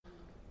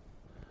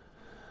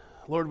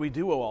Lord, we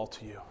do owe all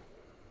to you.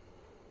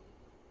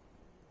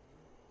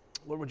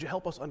 Lord, would you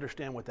help us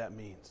understand what that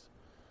means?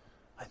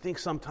 I think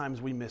sometimes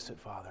we miss it,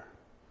 Father.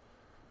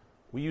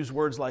 We use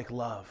words like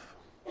love.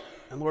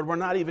 And Lord, we're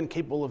not even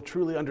capable of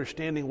truly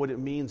understanding what it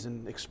means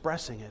and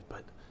expressing it,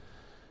 but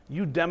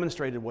you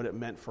demonstrated what it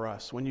meant for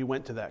us when you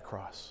went to that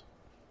cross.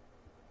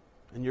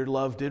 And your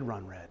love did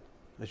run red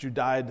as you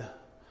died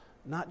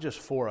not just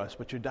for us,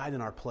 but you died in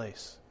our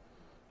place.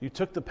 You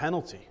took the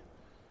penalty.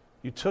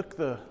 You took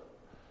the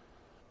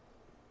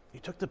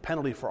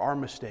penalty for our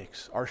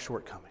mistakes, our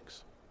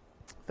shortcomings.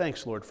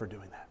 Thanks, Lord, for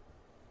doing that.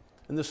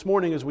 And this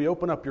morning, as we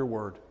open up your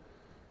word,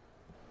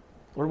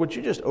 Lord, would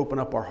you just open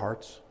up our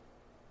hearts?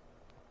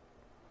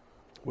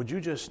 Would you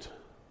just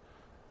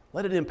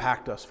let it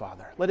impact us,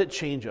 Father? Let it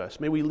change us.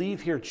 May we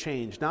leave here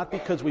changed, not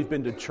because we've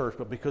been to church,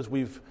 but because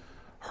we've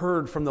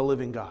heard from the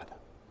living God.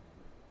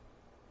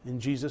 In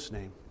Jesus'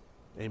 name,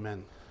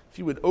 amen. If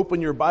you would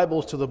open your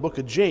Bibles to the book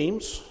of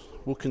James,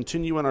 we'll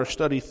continue in our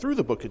study through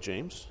the book of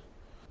James.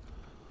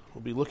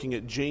 We'll be looking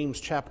at James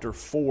chapter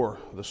 4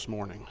 this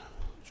morning.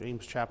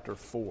 James chapter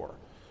 4.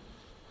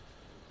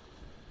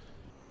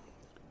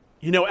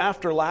 You know,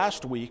 after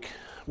last week,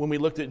 when we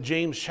looked at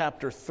James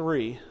chapter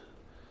 3,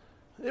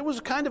 it was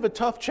kind of a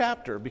tough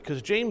chapter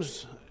because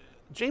James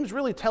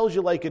really tells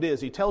you like it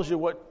is. He tells you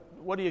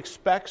what he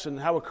expects and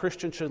how a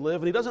Christian should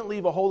live, and he doesn't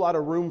leave a whole lot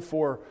of room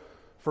for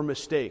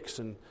mistakes.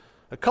 And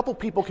a couple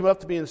people came up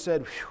to me and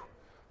said,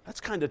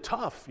 that's kind of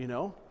tough, you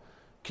know.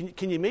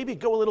 Can you maybe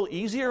go a little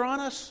easier on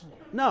us?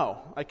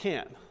 No, I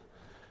can't.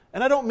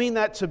 And I don't mean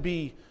that to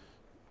be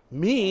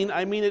mean.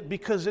 I mean it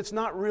because it's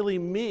not really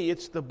me.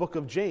 It's the book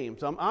of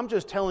James. I'm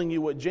just telling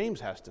you what James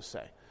has to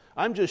say.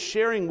 I'm just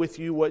sharing with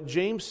you what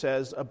James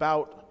says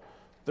about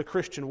the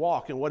Christian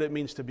walk and what it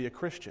means to be a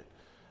Christian.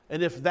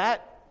 And if the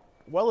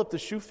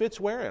shoe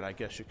fits, wear it, I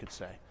guess you could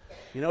say.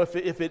 You know,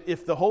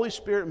 if the Holy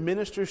Spirit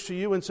ministers to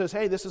you and says,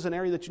 hey, this is an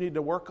area that you need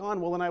to work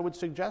on, well, then I would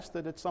suggest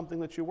that it's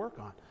something that you work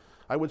on.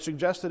 I would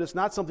suggest that it's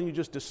not something you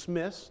just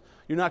dismiss.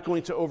 You're not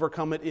going to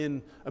overcome it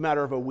in a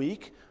matter of a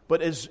week.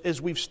 But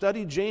as we've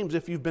studied James,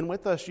 if you've been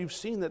with us, you've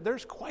seen that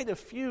there's quite a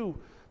few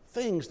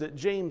things that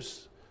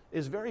James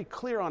is very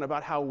clear on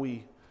about how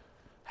we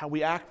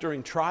act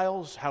during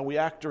trials, how we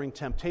act during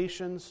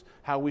temptations,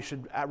 how we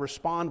should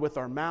respond with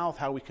our mouth,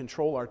 how we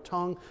control our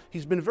tongue.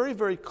 He's been very,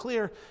 very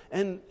clear.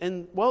 And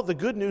the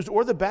good news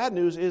or the bad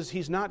news is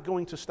he's not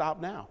going to stop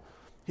now.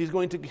 He's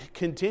going to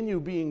continue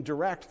being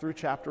direct through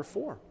chapter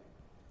 4.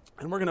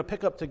 And we're going to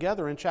pick up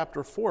together in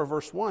chapter 4,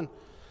 verse 1.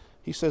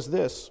 He says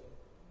this,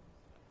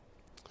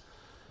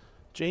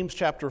 James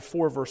chapter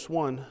 4, verse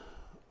 1,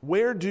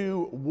 where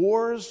do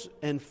wars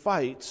and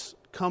fights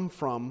come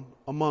from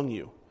among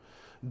you?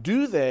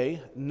 Do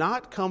they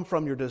not come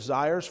from your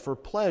desires for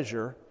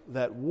pleasure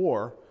that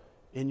war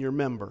in your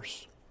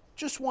members?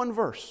 Just one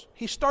verse.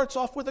 He starts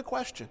off with a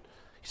question.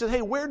 He says,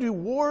 hey, where do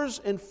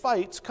wars and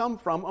fights come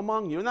from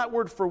among you? And that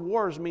word for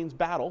wars means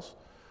battles.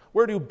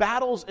 Where do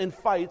battles and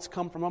fights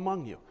come from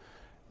among you?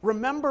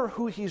 Remember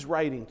who he's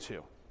writing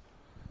to.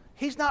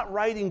 He's not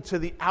writing to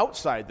the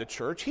outside the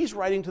church. He's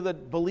writing to the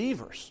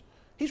believers.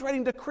 He's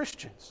writing to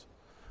Christians.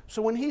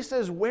 So when he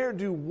says, where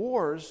do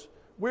wars,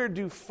 where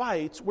do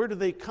fights, where do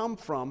they come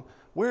from?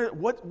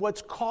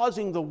 What's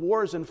causing the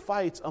wars and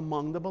fights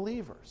among the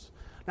believers?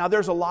 Now,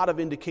 there's a lot of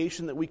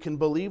indication that we can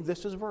believe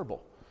this is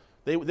verbal.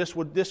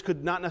 This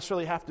could not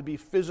necessarily have to be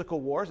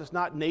physical wars. It's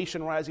not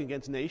nation rising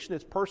against nation.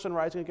 It's person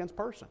rising against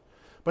person.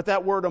 But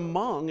that word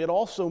among, it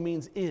also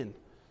means in.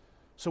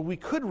 So we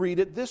could read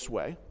it this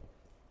way.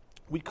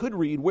 We could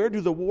read, where do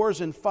the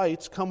wars and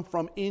fights come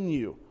from in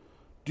you?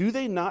 Do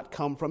they not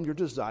come from your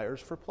desires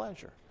for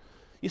pleasure?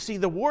 You see,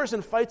 the wars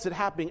and fights that are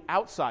happening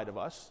outside of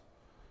us,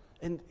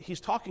 and he's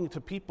talking to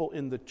people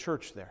in the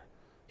church there.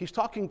 He's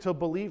talking to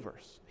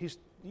believers.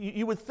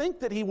 You would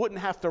think that he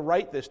wouldn't have to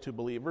write this to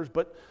believers,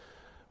 but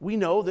we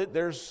know that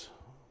there's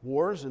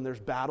wars and there's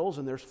battles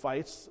and there's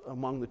fights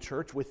among the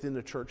church, within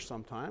the church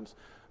sometimes.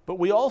 But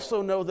we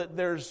also know that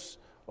there's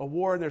a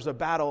war and there's a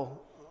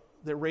battle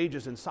that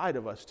rages inside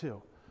of us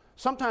too.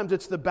 Sometimes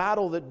it's the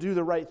battle that do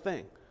the right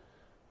thing.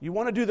 You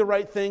want to do the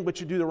right thing, but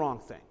you do the wrong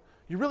thing.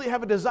 You really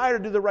have a desire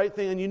to do the right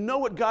thing, and you know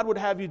what God would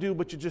have you do,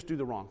 but you just do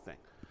the wrong thing.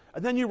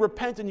 And then you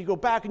repent and you go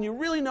back, and you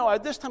really know,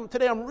 at this time,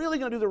 today, I'm really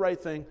going to do the right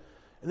thing.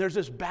 And there's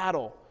this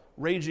battle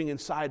raging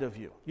inside of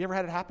you. You ever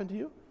had it happen to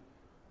you?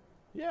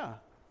 Yeah.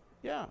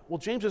 Well,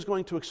 James is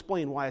going to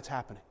explain why it's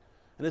happening.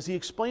 And as he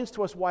explains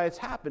to us why it's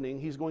happening,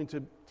 he's going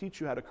to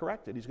teach you how to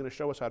correct it. He's going to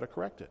show us how to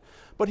correct it.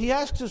 But he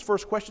asks his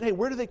first question, hey,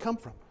 where do they come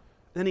from?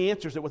 And then he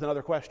answers it with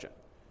another question.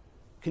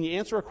 Can you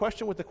answer a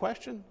question with a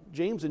question?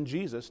 James and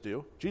Jesus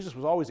do. Jesus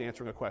was always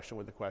answering a question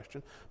with a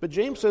question. But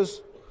James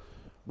says,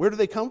 where do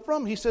they come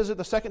from? He says at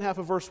the second half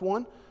of verse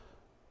 1,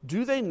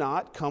 do they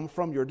not come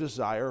from your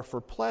desire for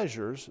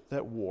pleasures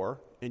that war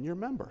in your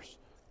members?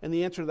 And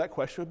the answer to that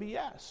question would be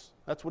yes.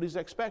 That's what he's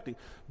expecting.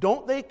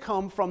 Don't they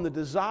come from the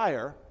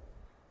desire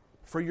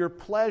for your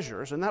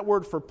pleasures? And that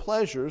word for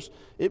pleasures,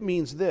 it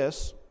means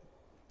this,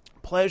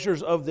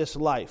 pleasures of this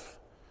life.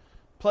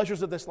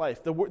 Pleasures of this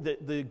life.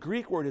 The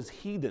Greek word is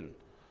hedon.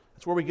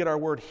 That's where we get our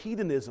word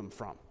hedonism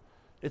from.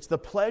 It's the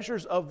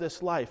pleasures of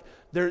this life.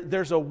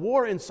 There's a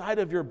war inside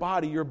of your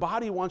body. Your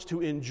body wants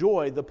to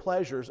enjoy the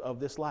pleasures of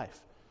this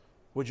life.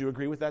 Would you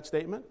agree with that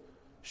statement?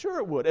 Sure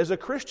it would. As a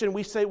Christian,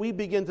 we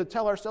begin to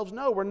tell ourselves,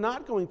 no, we're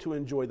not going to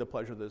enjoy the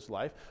pleasure of this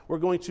life. We're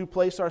going to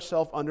place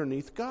ourselves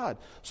underneath God.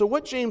 So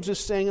what James is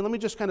saying, and let me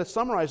just kind of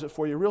summarize it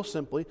for you real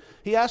simply.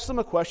 He asks them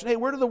a question. Hey,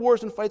 where do the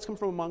wars and fights come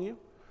from among you?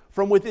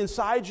 From within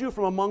inside you,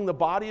 from among the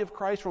body of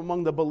Christ, from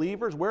among the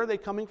believers? Where are they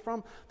coming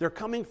from? They're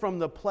coming from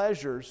the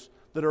pleasures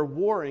that are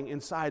warring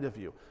inside of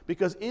you.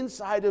 Because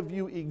inside of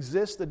you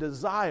exists the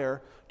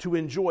desire to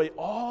enjoy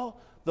all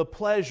the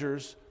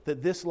pleasures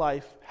that this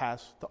life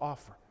has to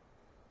offer.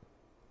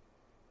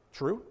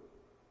 True?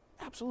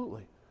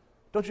 Absolutely.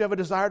 Don't you have a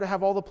desire to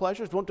have all the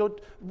pleasures?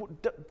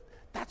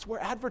 That's where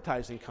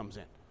advertising comes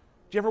in.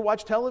 Do you ever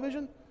watch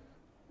television?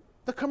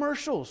 The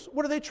commercials.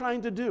 What are they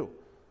trying to do?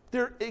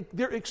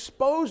 They're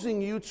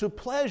exposing you to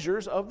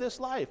pleasures of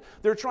this life.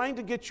 They're trying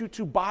to get you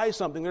to buy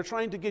something. They're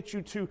trying to get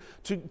you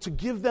to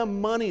give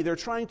them money. They're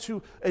trying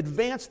to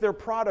advance their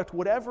product,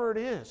 whatever it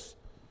is.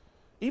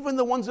 Even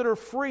the ones that are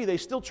free, they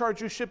still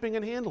charge you shipping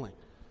and handling.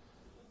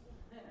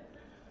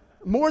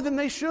 More than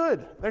they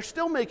should. They're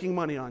still making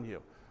money on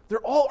you. They're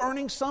all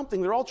earning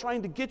something. They're all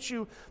trying to get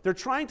you, they're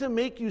trying to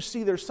make you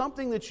see there's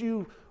something that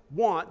you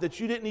want that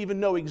you didn't even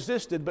know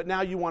existed, but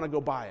now you want to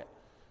go buy it.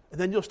 And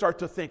then you'll start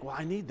to think, well,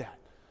 I need that.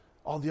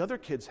 All the other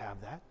kids have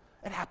that.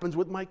 It happens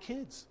with my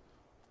kids.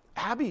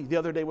 Abby the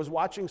other day was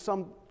watching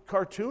some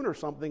cartoon or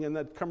something, and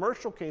the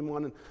commercial came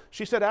on, and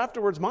she said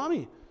afterwards,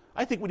 Mommy,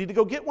 I think we need to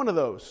go get one of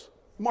those.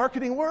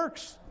 Marketing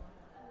works.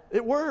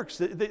 It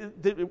works.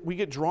 We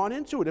get drawn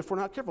into it if we're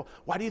not careful.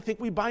 Why do you think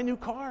we buy new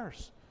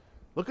cars?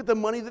 Look at the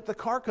money that the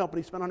car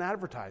companies spend on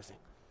advertising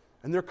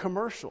and their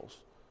commercials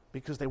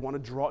because they want to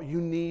draw.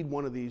 You need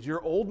one of these.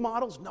 Your old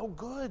model's no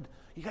good.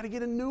 You got to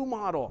get a new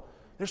model.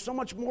 There's so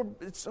much more.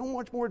 It's so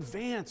much more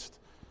advanced.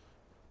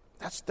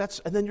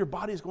 And then your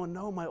body's going,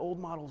 no, my old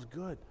model's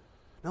good.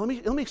 Now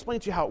let me explain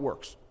to you how it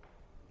works.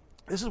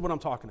 This is what I'm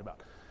talking about.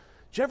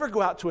 Did you ever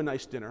go out to a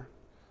nice dinner?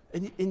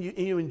 And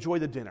you enjoy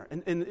the dinner.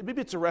 And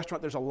maybe it's a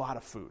restaurant, there's a lot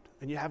of food.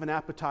 And you have an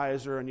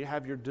appetizer, and you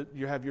have your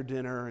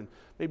dinner, and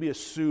maybe a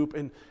soup.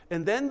 And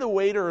then the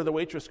waiter or the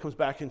waitress comes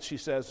back, and he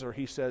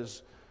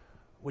says,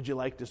 would you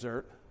like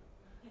dessert?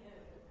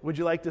 Would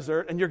you like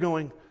dessert? And you're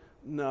going,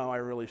 no, I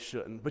really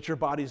shouldn't. But your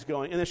body's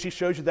going, and then she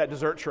shows you that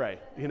dessert tray,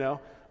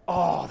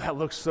 Oh, that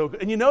looks so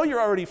good. And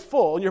you're already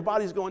full, and your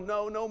body's going,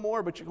 no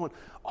more. But you're going,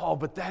 oh,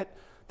 but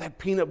that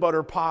peanut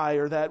butter pie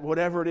or that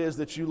whatever it is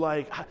that you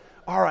like,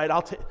 all right,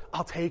 I'll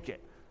take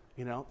it.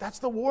 That's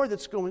the war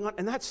that's going on.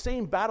 And that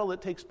same battle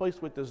that takes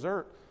place with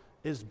dessert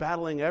is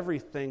battling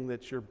everything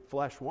that your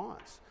flesh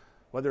wants,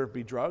 whether it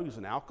be drugs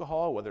and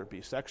alcohol, whether it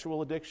be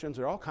sexual addictions,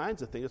 or all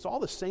kinds of things. It's all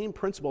the same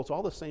principle. It's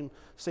all the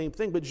same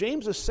thing. But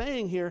James is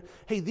saying here,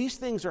 hey, these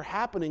things are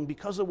happening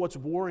because of what's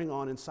warring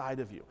on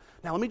inside of you.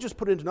 Now, let me just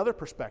put it into another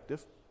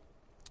perspective.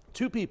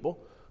 Two people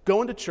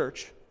going to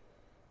church,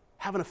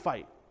 having a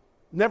fight.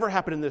 Never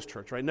happened in this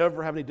church, right?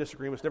 Never have any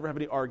disagreements, never have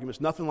any arguments,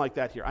 nothing like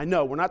that here. I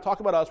know, we're not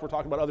talking about us, we're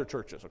talking about other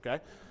churches,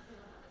 okay?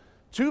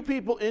 Two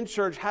people in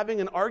church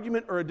having an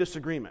argument or a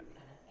disagreement,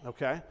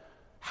 okay?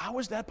 How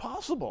is that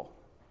possible?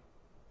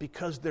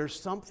 Because there's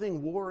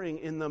something warring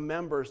in the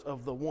members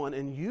of the one,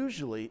 and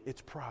usually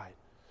it's pride.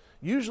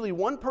 Usually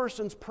one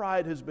person's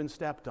pride has been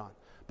stepped on.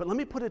 But let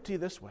me put it to you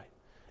this way.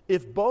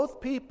 If both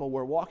people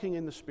were walking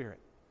in the Spirit,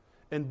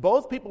 and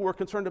both people were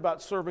concerned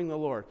about serving the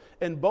Lord,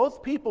 and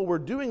both people were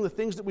doing the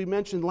things that we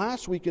mentioned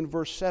last week in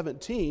verse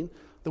 17,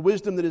 the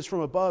wisdom that is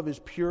from above is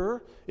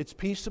pure, it's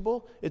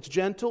peaceable, it's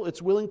gentle,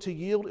 it's willing to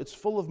yield, it's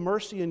full of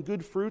mercy and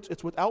good fruits,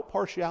 it's without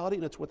partiality,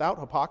 and it's without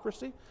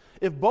hypocrisy.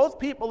 If both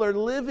people are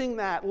living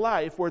that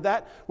life where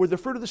the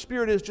fruit of the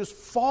Spirit is just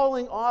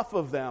falling off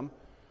of them,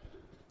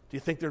 do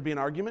you think there'd be an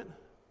argument?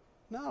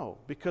 No,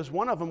 because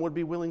one of them would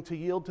be willing to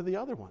yield to the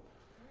other one.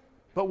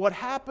 But what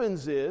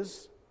happens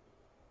is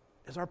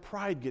our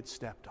pride gets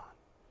stepped on.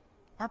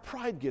 Our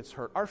pride gets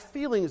hurt. Our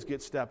feelings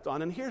get stepped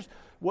on. And here's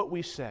what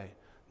we say.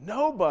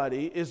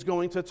 Nobody is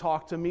going to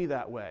talk to me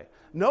that way.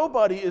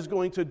 Nobody is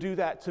going to do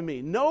that to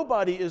me.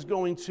 Nobody is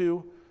going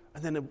to...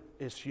 And then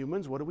as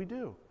humans, what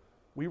do?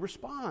 We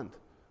respond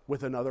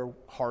with another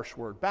harsh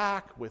word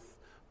back, with,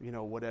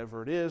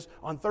 whatever it is.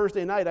 On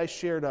Thursday night, I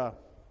shared a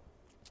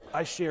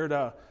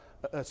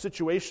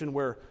situation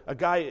where a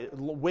guy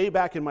way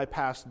back in my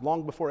past,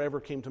 long before I ever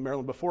came to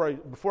Maryland, before I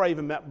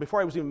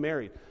was even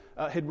married,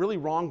 had really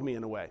wronged me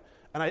in a way.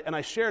 And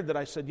I shared that.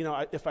 I said,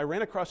 if I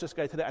ran across this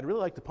guy today, I'd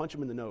really like to punch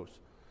him in the nose.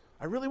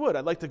 I really would.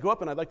 I'd like to go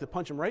up and I'd like to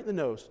punch him right in the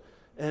nose.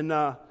 And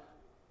then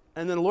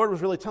the Lord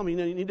was really telling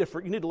me, you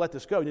need to let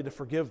this go. You need to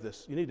forgive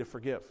this. You need to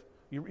forgive.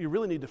 You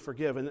really need to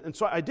forgive. And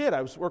so I did.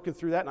 I was working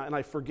through that, and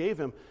I forgave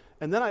him.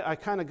 And then I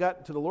kind of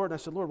got to the Lord, and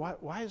I said, Lord,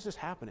 why is this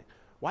happening?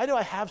 Why do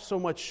I have so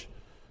much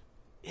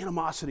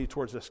animosity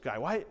towards this guy?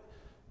 Why?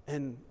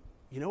 And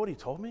you know what he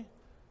told me?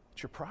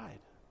 It's your pride.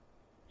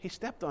 He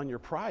stepped on your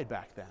pride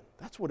back then.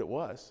 That's what it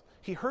was.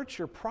 He hurt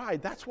your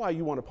pride. That's why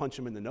you want to punch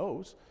him in the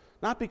nose.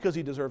 Not because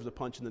he deserves a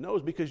punch in the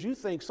nose, because you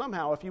think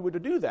somehow if you were to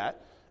do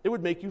that, it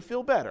would make you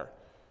feel better.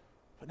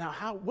 But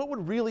now, what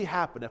would really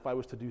happen if I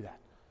was to do that?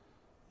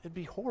 It'd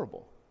be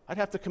horrible. I'd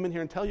have to come in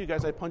here and tell you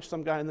guys I punched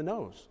some guy in the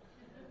nose.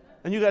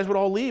 And you guys would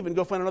all leave and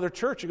go find another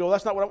church and go,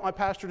 that's not what I want my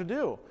pastor to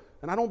do.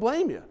 And I don't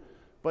blame you.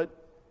 But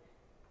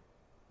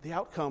the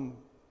outcome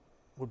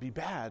would be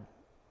bad.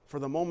 For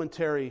the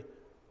momentary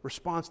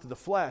response to the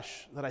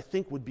flesh that I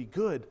think would be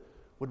good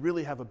would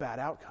really have a bad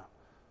outcome.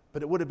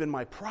 But it would have been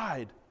my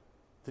pride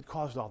that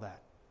caused all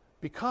that.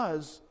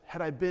 Because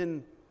had I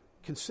been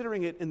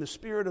considering it in the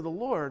Spirit of the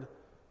Lord,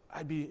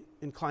 I'd be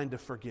inclined to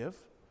forgive.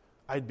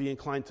 I'd be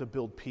inclined to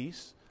build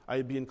peace.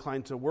 I'd be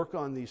inclined to work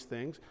on these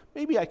things.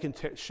 Maybe I can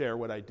share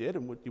what I did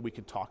and we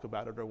could talk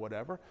about it or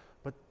whatever.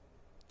 But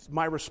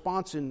my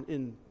response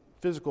in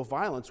physical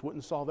violence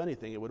wouldn't solve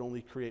anything. It would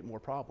only create more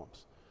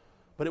problems.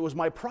 But it was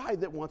my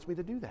pride that wants me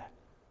to do that.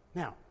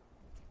 Now,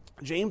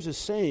 James is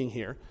saying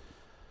here,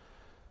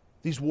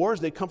 these wars,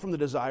 they come from the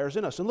desires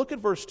in us. And look at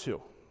verse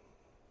 2.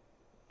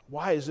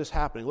 Why is this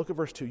happening? Look at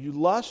verse 2. You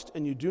lust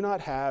and you do not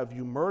have.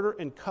 You murder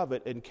and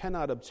covet and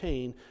cannot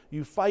obtain.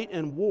 You fight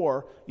and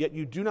war, yet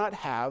you do not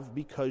have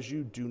because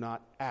you do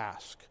not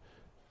ask.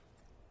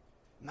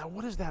 Now,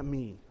 what does that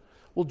mean?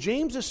 Well,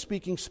 James is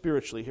speaking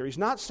spiritually here. He's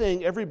not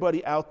saying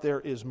everybody out there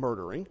is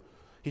murdering.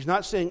 He's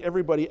not saying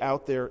everybody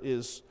out there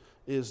is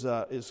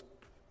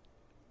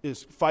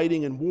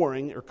fighting and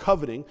warring or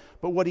coveting.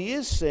 But what he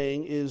is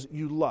saying is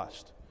you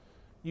lust.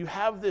 You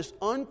have this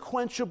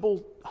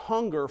unquenchable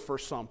hunger for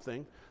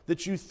something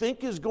that you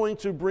think is going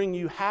to bring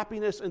you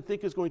happiness and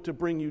think is going to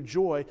bring you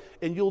joy,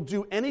 and you'll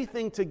do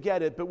anything to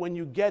get it, but when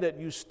you get it,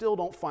 you still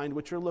don't find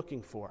what you're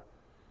looking for.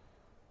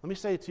 Let me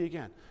say it to you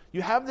again.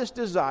 You have this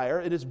desire,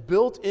 it is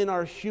built in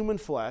our human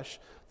flesh,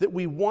 that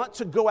we want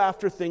to go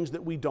after things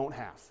that we don't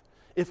have.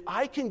 If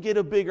I can get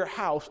a bigger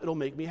house, it'll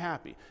make me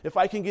happy. If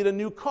I can get a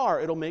new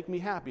car, it'll make me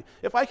happy.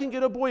 If I can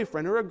get a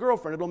boyfriend or a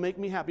girlfriend, it'll make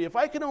me happy. If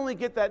I can only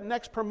get that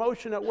next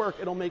promotion at work,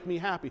 it'll make me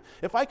happy.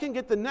 If I can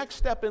get the next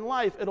step in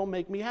life, it'll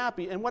make me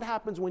happy. And what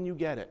happens when you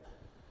get it?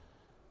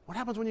 What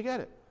happens when you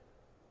get it?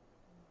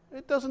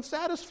 It doesn't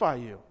satisfy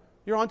you.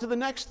 You're on to the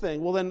next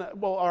thing. Well,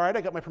 all right, I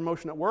got my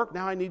promotion at work.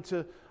 Now I need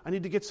to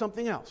get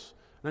something else.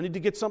 And I need to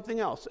get something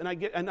else.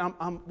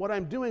 What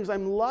I'm doing is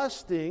I'm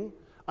lusting.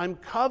 I'm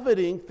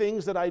coveting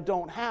things that I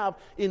don't have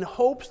in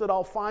hopes that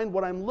I'll find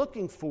what I'm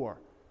looking for.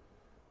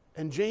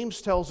 And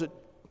James tells it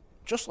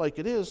just like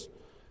it is.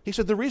 He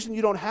said the reason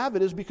you don't have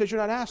it is because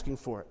you're not asking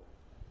for it.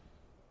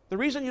 The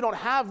reason you don't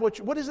have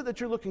what is it that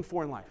you're looking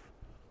for in life?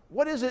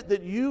 What is it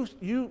that you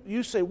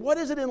say, what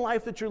is it in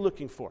life that you're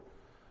looking for?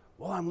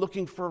 Well, I'm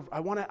looking for,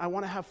 I want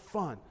to have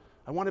fun.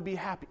 I want to be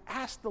happy.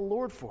 Ask the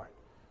Lord for it.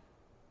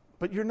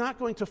 But you're not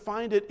going to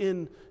find it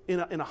in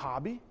a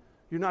hobby.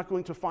 You're not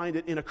going to find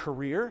it in a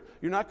career.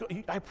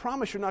 I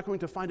promise you're not going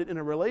to find it in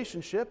a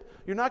relationship.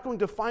 You're not going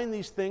to find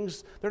these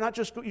things.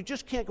 You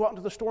just can't go out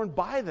into the store and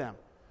buy them.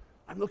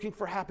 I'm looking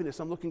for happiness.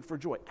 I'm looking for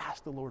joy.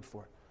 Ask the Lord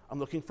for it. I'm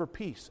looking for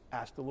peace.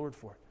 Ask the Lord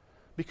for it.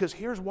 Because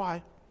here's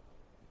why.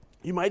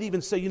 You might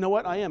even say, you know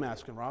what? I am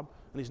asking, Rob,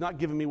 and he's not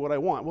giving me what I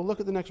want. Well,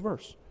 look at the next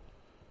verse.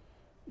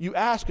 You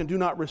ask and do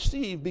not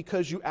receive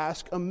because you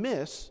ask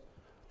amiss,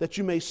 that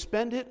you may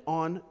spend it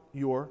on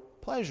your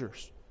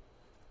pleasures.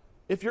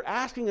 If you're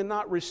asking and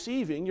not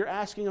receiving, you're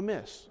asking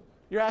amiss.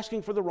 You're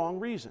asking for the wrong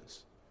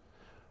reasons.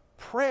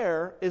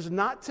 Prayer is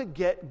not to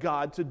get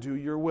God to do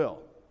your will.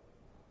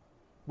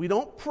 We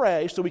don't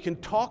pray so we can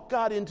talk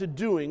God into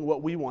doing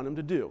what we want him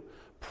to do.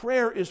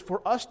 Prayer is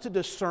for us to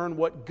discern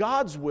what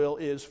God's will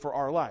is for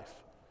our life.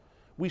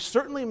 We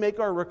certainly make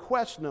our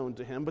requests known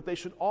to him, but they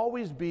should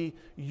always be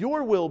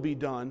your will be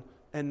done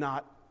and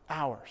not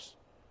ours.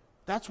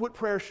 That's what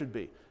prayer should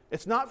be.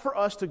 It's not for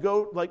us to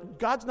go,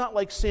 God's not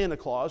like Santa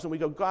Claus, and we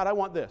go, God, I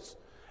want this.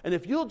 And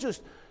if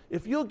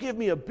you'll give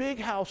me a big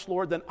house,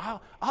 Lord, then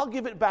I'll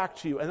give it back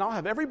to you, and I'll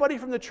have everybody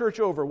from the church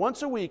over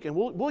once a week, and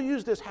we'll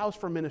use this house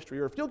for ministry.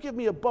 Or if you'll give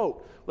me a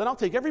boat, then I'll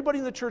take everybody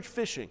in the church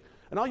fishing,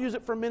 and I'll use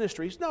it for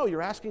ministries. No,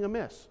 you're asking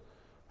amiss.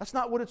 That's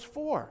not what it's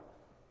for.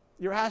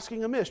 You're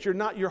asking amiss.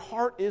 Your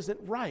heart isn't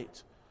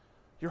right.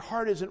 Your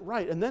heart isn't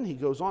right. And then he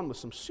goes on with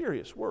some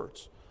serious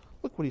words.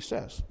 Look what he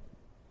says.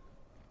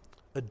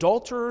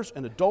 Adulterers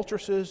and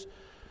adulteresses,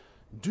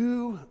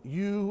 do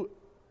you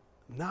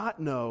not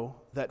know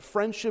that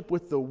friendship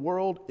with the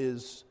world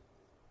is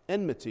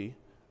enmity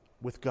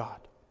with God?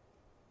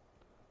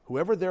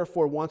 Whoever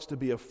therefore wants to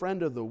be a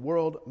friend of the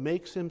world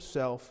makes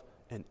himself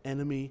an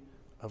enemy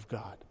of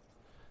God.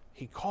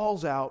 He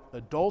calls out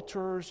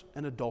adulterers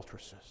and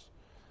adulteresses.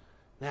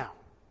 Now,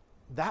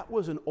 that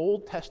was an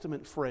Old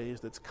Testament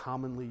phrase that's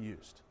commonly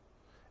used.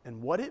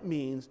 And what it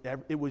means,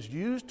 it was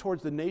used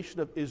towards the nation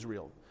of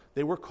Israel.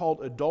 They were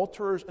called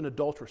adulterers and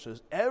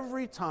adulteresses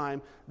every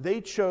time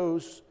they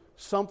chose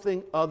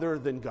something other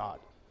than God.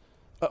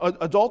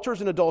 Adulterers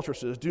and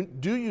adulteresses,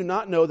 do you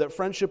not know that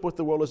friendship with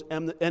the world is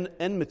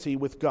enmity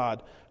with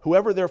God?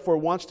 Whoever therefore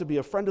wants to be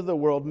a friend of the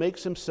world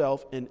makes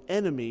himself an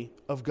enemy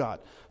of God.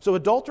 So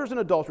adulterers and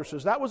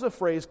adulteresses, that was a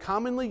phrase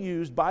commonly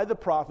used by the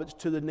prophets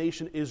to the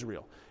nation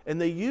Israel. And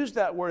they used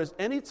that word as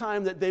any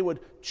time that they would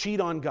cheat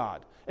on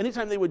God,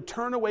 anytime they would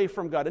turn away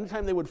from God,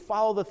 anytime they would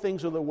follow the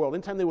things of the world,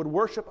 anytime they would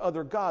worship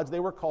other gods, they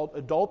were called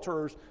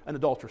adulterers and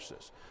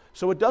adulteresses.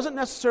 So it doesn't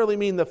necessarily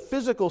mean the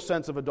physical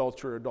sense of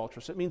adulterer or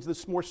adulteress. It means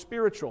this more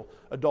spiritual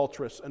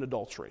adulteress and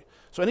adultery.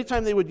 So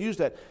anytime they would use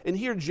that. And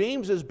here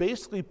James is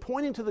basically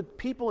pointing to the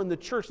people in the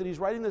church that he's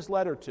writing this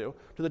letter to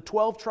the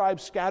 12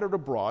 tribes scattered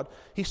abroad.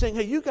 He's saying,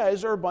 hey, you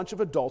guys are a bunch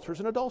of adulterers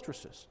and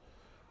adulteresses.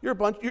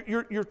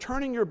 You're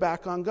turning your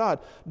back on God.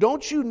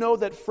 Don't you know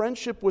that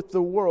friendship with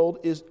the world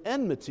is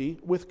enmity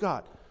with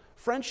God?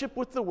 Friendship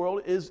with the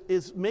world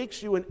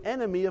makes you an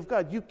enemy of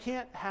God. You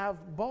can't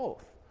have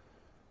both.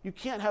 You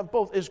can't have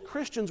both. As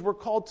Christians, we're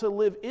called to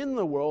live in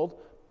the world,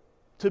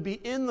 to be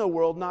in the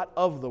world, not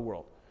of the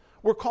world.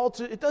 We're called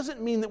to, it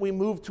doesn't mean that we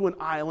move to an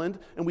island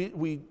and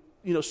we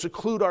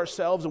seclude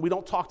ourselves and we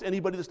don't talk to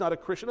anybody that's not a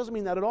Christian. It doesn't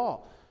mean that at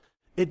all.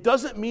 It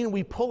doesn't mean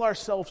we pull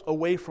ourselves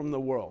away from the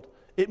world.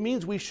 It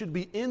means we should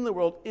be in the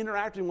world,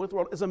 interacting with the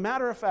world. As a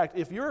matter of fact,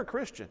 if you're a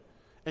Christian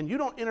and you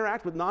don't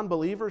interact with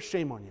non-believers,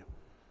 shame on you.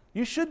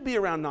 You should be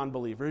around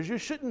non-believers. You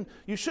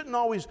shouldn't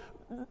always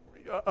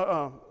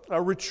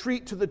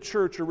retreat to the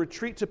church or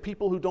retreat to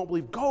people who don't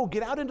believe. Go,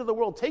 get out into the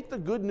world. Take the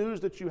good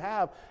news that you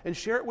have and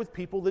share it with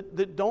people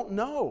that don't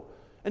know.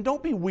 And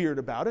don't be weird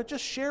about it.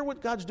 Just share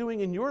what God's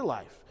doing in your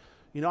life.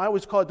 I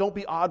always call it, don't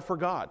be odd for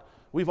God.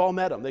 We've all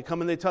met them. They come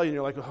and they tell you, and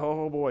you're like,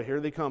 oh boy, here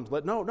they come.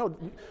 No,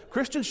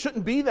 Christians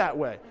shouldn't be that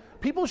way.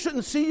 People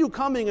shouldn't see you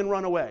coming and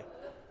run away.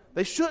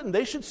 They shouldn't.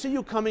 They should see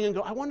you coming and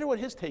go, I wonder what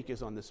his take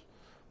is on this.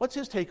 What's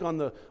his take on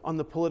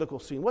the political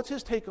scene? What's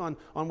his take on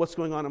what's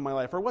going on in my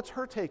life? Or what's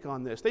her take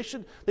on this? They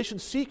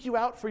should seek you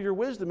out for your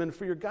wisdom and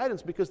for your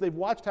guidance because they've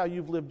watched how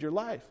you've lived your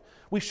life.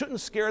 We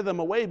shouldn't scare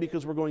them away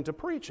because we're going to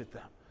preach at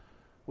them.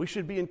 We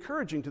should be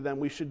encouraging to them.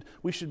 We should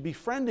be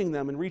friending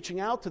them and reaching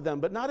out to them,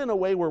 but not in a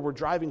way where we're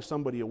driving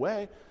somebody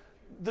away.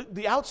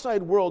 The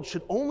outside world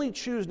should only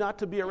choose not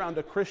to be around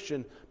a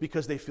Christian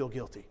because they feel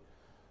guilty.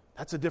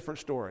 That's a different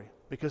story,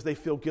 because they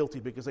feel guilty,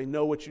 because they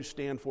know what you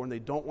stand for and they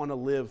don't want to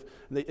live,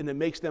 and it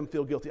makes them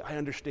feel guilty. I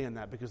understand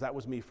that because that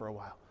was me for a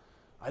while.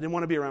 I didn't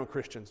want to be around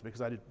Christians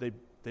because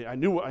I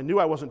knew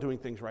I wasn't doing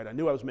things right. I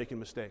knew I was making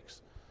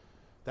mistakes.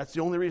 That's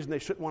the only reason they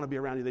shouldn't want to be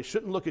around you. They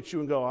shouldn't look at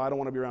you and go, I don't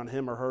want to be around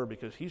him or her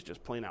because he's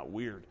just plain out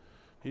weird.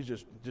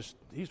 He's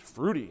he's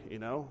fruity,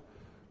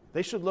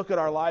 They should look at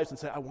our lives and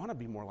say, I want to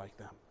be more like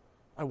them.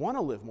 I want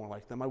to live more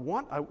like them.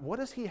 What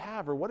does he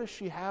have or what does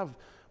she have?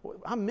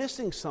 I'm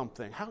missing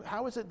something.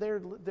 How is it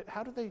there?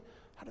 How do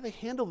they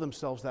handle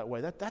themselves that way?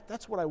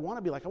 That's what I want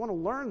to be like. I want to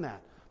learn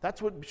that. That's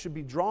what should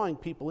be drawing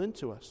people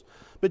into us.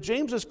 But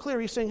James is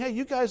clear. He's saying, hey,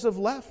 you guys have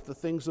left the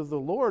things of the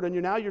Lord and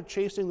you're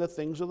chasing the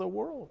things of the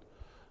world.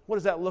 What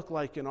does that look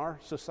like in our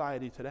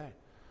society today?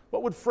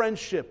 What would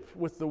friendship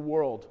with the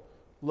world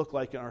look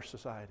like in our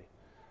society?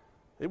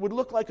 It would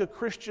look like a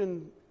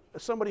Christian,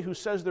 somebody who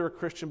says they're a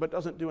Christian but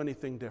doesn't do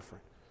anything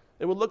different.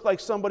 It would look like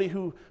somebody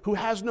who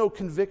has no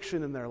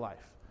conviction in their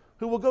life,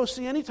 who will go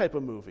see any type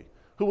of movie,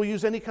 who will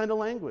use any kind of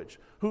language,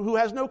 who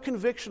has no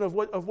conviction of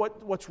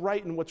what's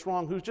right and what's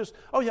wrong, who's just,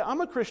 oh yeah, I'm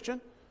a Christian.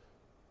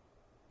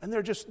 And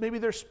maybe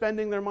they're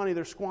spending their money,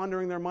 they're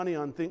squandering their money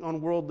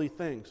on worldly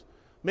things.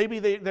 Maybe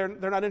they're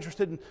not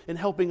interested in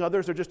helping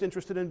others, they're just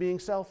interested in being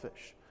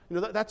selfish.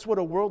 That's what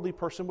a worldly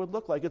person would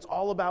look like. It's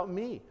all about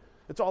me.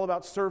 It's all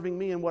about serving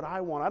me and what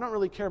I want. I don't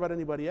really care about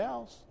anybody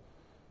else.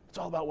 It's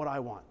all about what I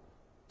want.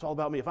 It's all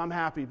about me. If I'm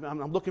happy,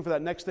 I'm looking for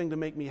that next thing to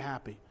make me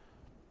happy.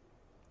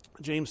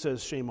 James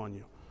says, shame on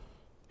you.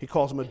 He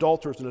calls them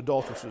adulterers and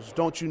adulteresses.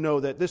 Don't you know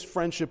that this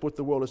friendship with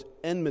the world is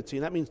enmity,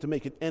 and that means to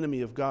make an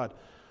enemy of God.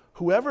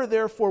 Whoever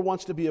therefore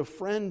wants to be a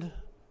friend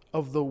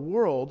of the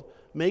world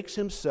makes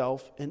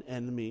himself an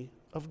enemy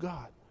of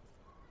God.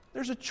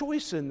 There's a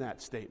choice in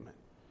that statement.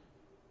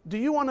 Do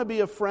you want to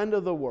be a friend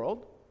of the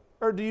world,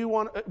 or do you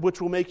want,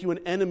 which will make you an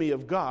enemy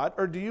of God,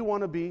 or do you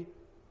want to be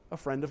a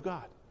friend of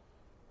God?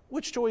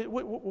 Which choice?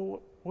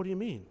 What do you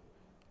mean?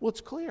 Well,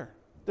 it's clear.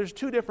 There's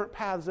two different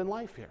paths in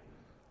life here.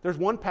 There's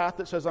one path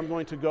that says I'm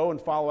going to go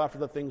and follow after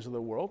the things of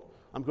the world.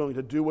 I'm going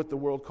to do what the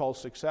world calls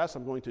success.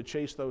 I'm going to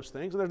chase those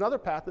things. And there's another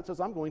path that says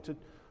I'm going to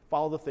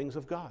follow the things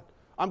of God.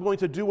 I'm going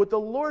to do what the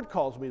Lord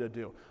calls me to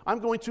do. I'm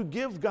going to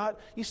give God.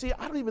 You see,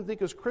 I don't even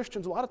think as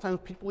Christians, a lot of times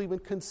people even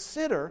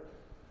consider,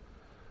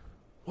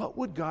 what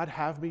would God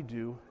have me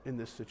do in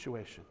this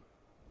situation?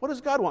 What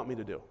does God want me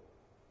to do?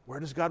 Where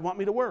does God want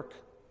me to work?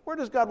 Where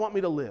does God want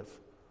me to live?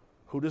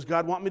 Who does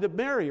God want me to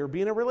marry or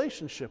be in a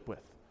relationship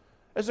with?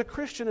 As a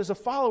Christian, as a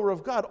follower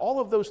of God, all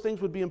of those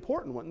things would be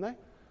important, wouldn't they?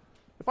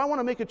 If I want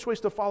to make a choice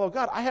to follow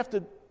God, I have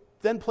to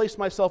then place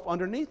myself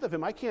underneath of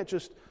Him. I can't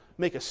just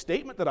make a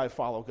statement that I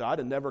follow God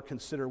and never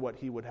consider what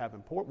He would have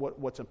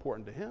what's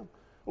important to Him.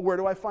 Where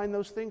do I find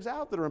those things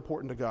out that are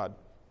important to God?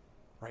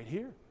 Right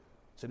here.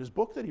 It's in His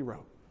book that He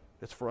wrote.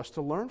 It's for us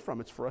to learn from.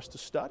 It's for us to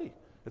study.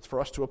 It's for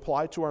us to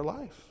apply to our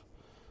life.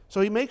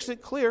 So he makes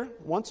it clear,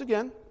 once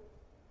again,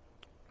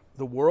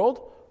 the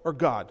world or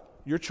God,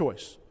 your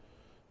choice.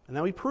 And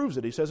now he proves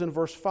it. He says in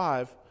verse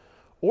 5,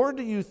 or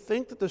do you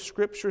think that the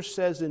Scripture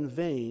says in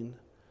vain,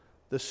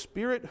 the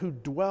Spirit who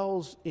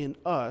dwells in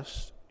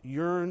us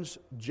yearns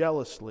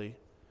jealously,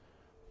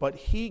 but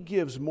he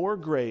gives more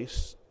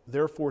grace.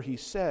 Therefore he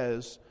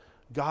says,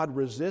 God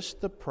resists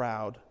the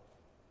proud,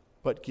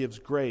 but gives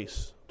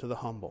grace to the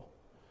humble.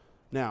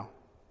 Now,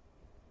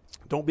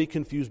 don't be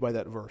confused by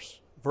that verse.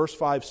 Verse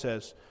 5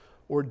 says,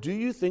 or do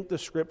you think the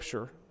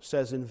Scripture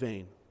says in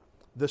vain?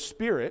 The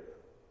Spirit,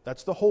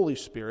 that's the Holy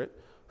Spirit,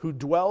 who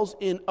dwells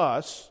in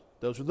us,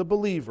 those are the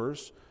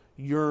believers,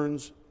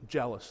 yearns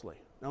jealously.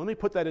 Now let me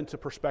put that into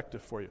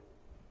perspective for you.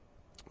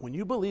 When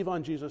you believe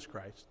on Jesus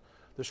Christ,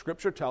 the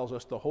Scripture tells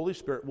us the Holy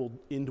Spirit will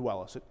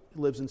indwell us. It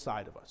lives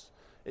inside of us.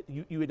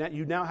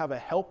 You now have a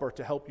helper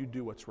to help you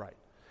do what's right.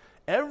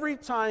 Every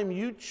time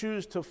you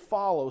choose to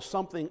follow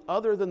something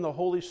other than the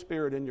Holy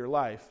Spirit in your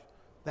life,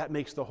 that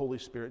makes the Holy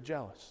Spirit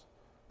jealous.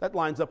 That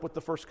lines up with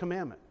the first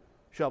commandment.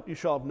 You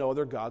shall have no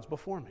other gods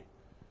before me.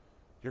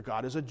 Your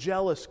God is a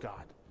jealous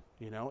God.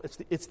 You know,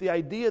 it's the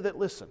idea that,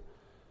 listen,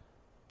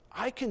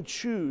 I can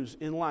choose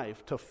in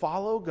life to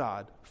follow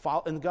God,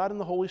 and God and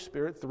the Holy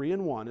Spirit, 3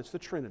 in 1, it's the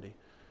Trinity.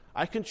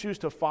 I can choose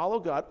to follow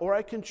God, or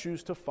I can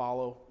choose to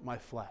follow my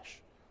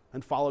flesh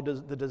and follow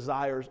the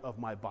desires of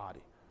my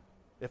body.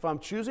 If I'm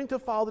choosing to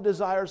follow the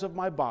desires of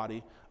my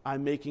body,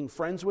 I'm making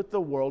friends with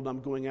the world, and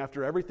I'm going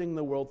after everything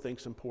the world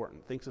thinks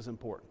is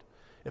important.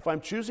 If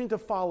I'm choosing to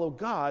follow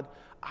God,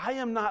 I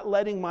am not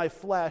letting my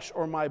flesh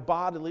or my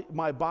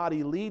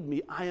body lead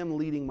me. I am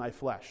leading my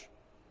flesh.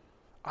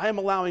 I am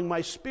allowing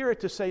my spirit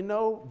to say,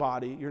 no,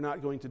 body, you're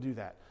not going to do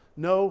that.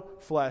 No,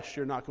 flesh,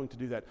 you're not going to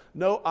do that.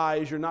 No,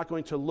 eyes, you're not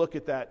going to look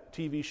at that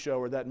TV show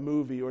or that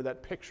movie or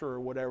that picture or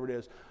whatever it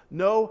is.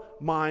 No,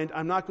 mind,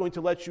 I'm not going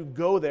to let you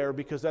go there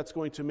because that's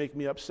going to make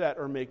me upset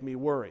or make me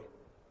worry.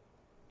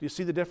 Do you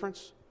see the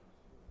difference?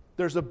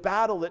 There's a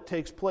battle that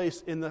takes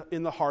place in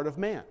the heart of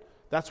man.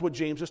 That's what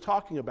James is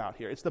talking about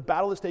here. It's the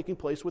battle that's taking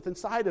place within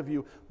inside of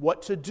you,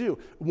 what to do.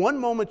 One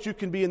moment you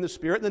can be in the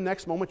Spirit, and the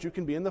next moment you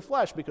can be in the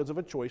flesh because of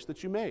a choice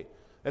that you made.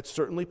 That's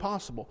certainly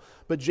possible.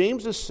 But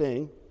James is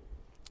saying,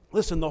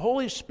 listen, the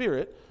Holy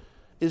Spirit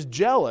is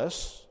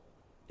jealous,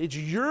 it's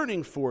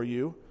yearning for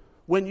you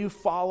when you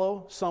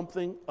follow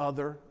something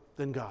other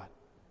than God.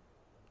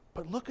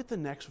 But look at the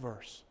next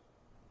verse.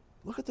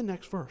 Look at the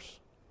next verse.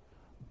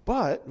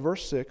 But,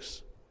 verse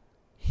 6,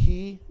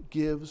 he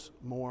gives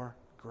more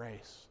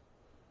grace.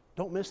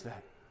 Don't miss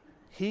that.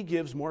 He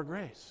gives more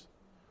grace.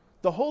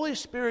 The Holy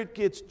Spirit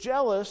gets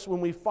jealous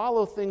when we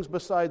follow things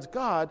besides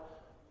God,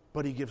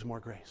 but he gives more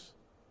grace.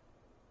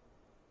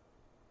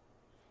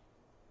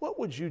 What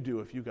would you do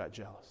if you got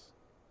jealous?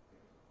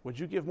 Would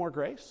you give more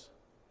grace?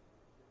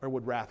 Or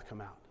would wrath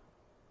come out?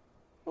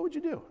 What would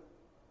you do?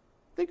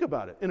 Think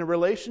about it. In a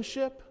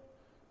relationship,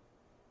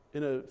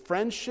 in a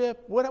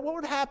friendship, what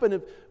would happen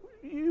if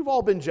you've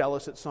all been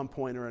jealous at some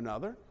point or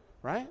another,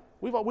 right?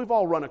 We've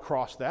all run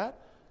across that.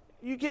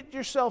 You get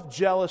yourself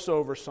jealous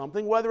over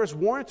something, whether it's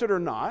warranted or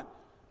not.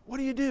 What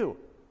do?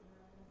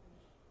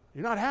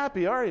 You're not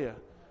happy, are you?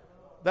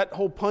 That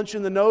whole punch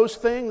in the nose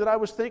thing that I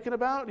was thinking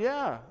about,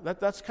 yeah,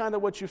 that's kind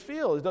of what you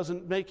feel. It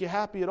doesn't make you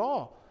happy at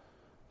all.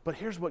 But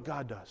here's what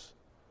God does.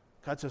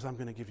 God says, I'm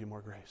going to give you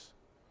more grace.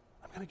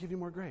 I'm going to give you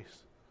more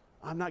grace.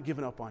 I'm not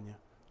giving up on you.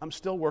 I'm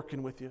still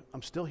working with you.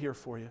 I'm still here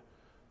for you.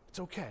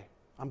 It's okay.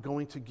 I'm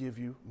going to give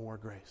you more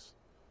grace.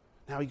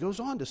 Now he goes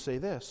on to say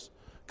this.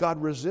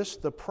 God resists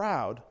the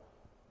proud,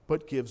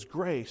 but gives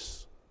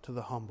grace to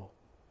the humble.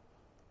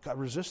 God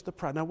resists the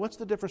proud. Now what's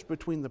the difference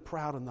between the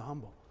proud and the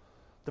humble?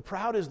 The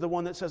proud is the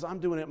one that says, I'm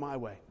doing it my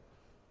way.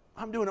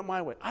 I'm doing it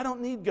my way. I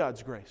don't need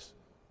God's grace.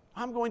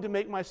 I'm going to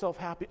make myself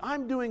happy.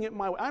 I'm doing it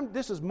my way.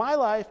 This is my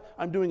life.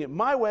 I'm doing it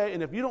my way,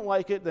 and if you don't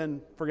like it,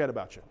 then forget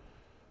about you.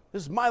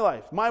 This is my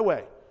life, my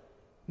way.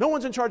 No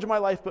one's in charge of my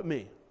life but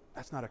me.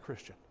 That's not a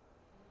Christian.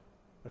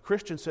 A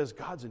Christian says,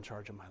 God's in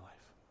charge of my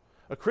life.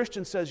 A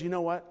Christian says, you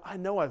know what? I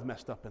know I've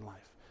messed up in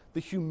life. The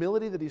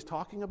humility that he's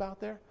talking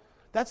about there,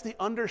 that's the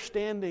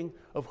understanding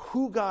of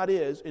who God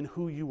is and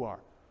who you are.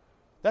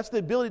 That's the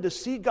ability to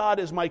see God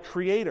as my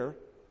creator,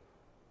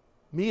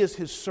 me as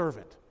his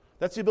servant.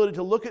 That's the ability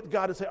to look at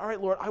God and say, all right,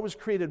 Lord, I was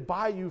created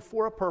by you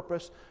for a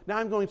purpose. Now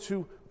I'm going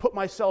to put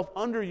myself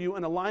under you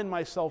and align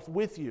myself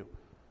with you.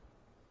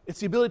 It's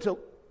the ability to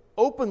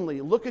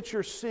openly look at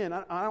your sin.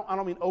 I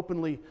don't mean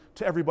openly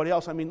to everybody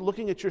else. I mean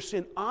looking at your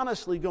sin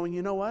honestly, going,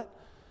 you know what?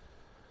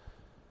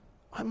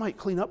 I might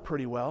clean up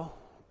pretty well,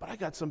 but I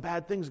got some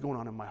bad things going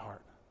on in my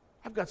heart.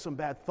 I've got some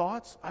bad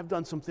thoughts. I've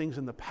done some things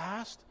in the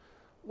past.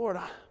 Lord,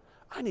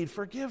 I need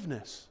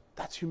forgiveness.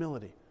 That's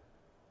humility.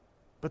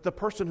 But the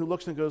person who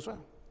looks and goes, well,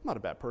 I'm not a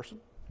bad person.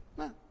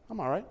 I'm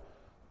all right.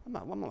 I'm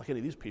not like any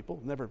of these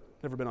people. Never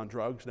been on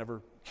drugs,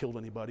 never killed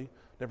anybody,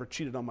 never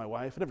cheated on my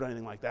wife, never done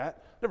anything like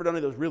that. Never done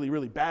any of those really,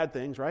 really bad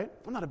things, right?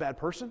 I'm not a bad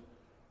person.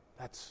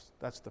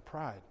 That's the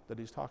pride that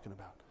he's talking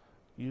about.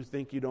 You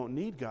think you don't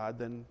need God,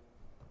 then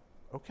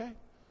Okay.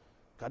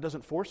 God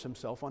doesn't force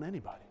himself on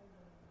anybody.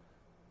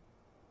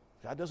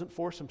 God doesn't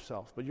force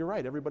himself. But you're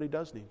right, everybody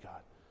does need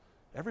God.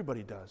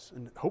 Everybody does.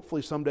 And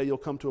hopefully someday you'll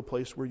come to a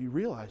place where you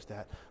realize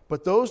that.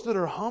 But those that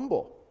are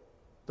humble,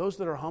 those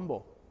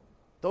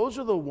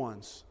are the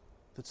ones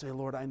that say,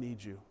 Lord, I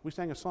need you. We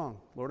sang a song,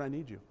 Lord, I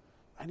need you.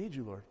 I need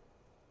you, Lord.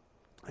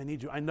 I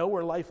need you. I know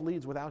where life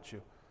leads without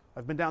you.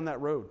 I've been down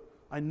that road.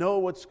 I know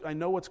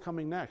what's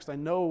coming next. I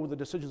know the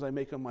decisions I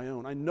make on my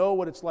own. I know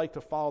what it's like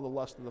to follow the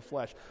lust of the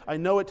flesh. I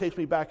know it takes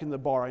me back in the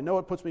bar. I know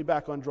it puts me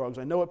back on drugs.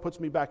 I know it puts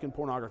me back in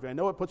pornography. I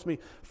know it puts me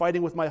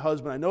fighting with my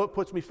husband. I know it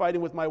puts me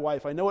fighting with my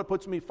wife. I know it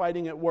puts me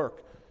fighting at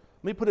work.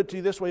 Let me put it to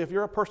you this way. If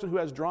you're a person who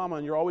has drama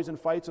and you're always in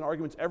fights and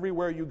arguments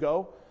everywhere you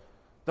go,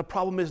 the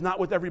problem is not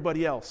with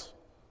everybody else.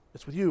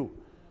 It's with you.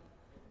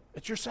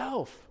 It's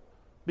yourself.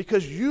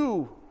 Because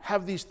you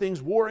have these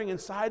things warring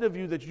inside of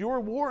you that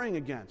you're warring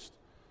against.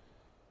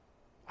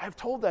 I've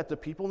told that to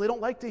people, and they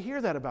don't like to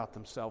hear that about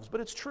themselves,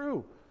 but it's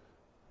true.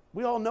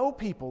 We all know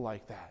people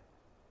like that.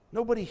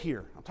 Nobody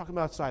here. I'm talking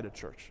about outside of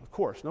church. Of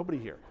course, nobody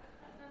here.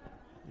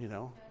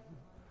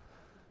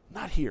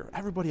 Not here.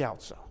 Everybody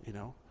else,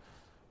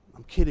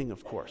 I'm kidding,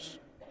 of course.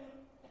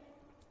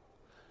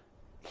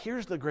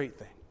 Here's the great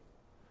thing.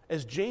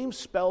 As James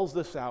spells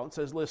this out and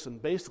says, listen,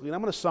 basically, and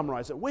I'm going to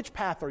summarize it, which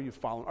path are you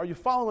following? Are you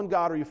following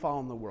God or are you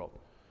following the world?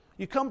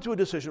 You come to a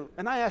decision,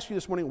 and I ask you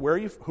this morning, who are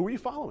you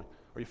following?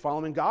 Are you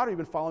following God, or have you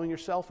been following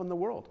yourself and the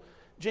world?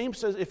 James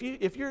says, if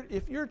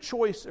your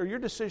choice or your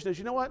decision is,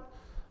 you know what?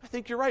 I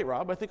think you're right,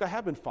 Rob. I think I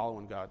have been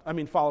following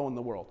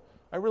the world.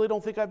 I really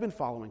don't think I've been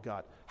following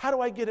God. How do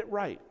I get it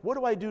right? What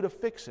do I do to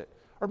fix it?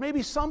 Or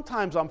maybe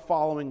sometimes I'm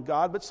following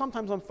God, but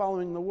sometimes I'm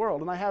following the world,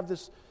 and I have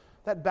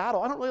that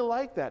battle. I don't really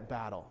like that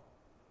battle.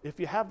 If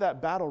you have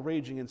that battle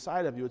raging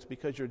inside of you, it's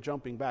because you're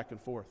jumping back and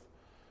forth.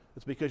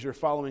 It's because you're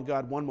following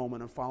God one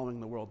moment and following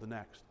the world the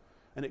next.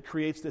 And it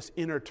creates this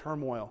inner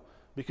turmoil.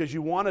 Because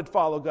you want to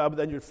follow God, but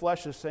then your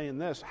flesh is saying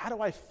this. How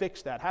do I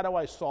fix that? How do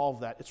I solve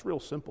that? It's real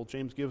simple.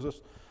 James gives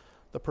us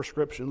the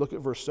prescription. Look at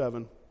verse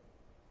 7.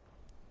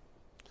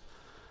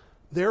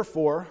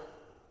 Therefore,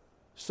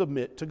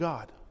 submit to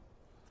God.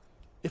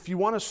 If you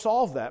want to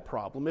solve that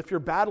problem, if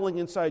you're battling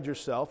inside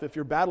yourself, if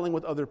you're battling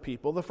with other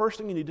people, the first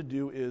thing you need to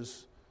do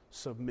is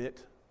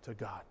submit to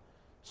God.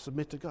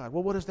 Submit to God.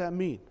 Well, what does that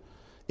mean?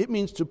 It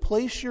means to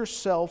place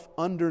yourself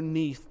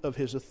underneath of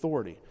his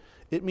authority.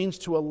 It means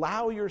to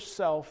allow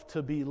yourself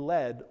to be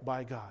led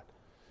by God.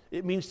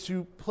 It means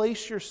to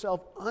place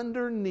yourself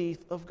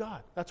underneath of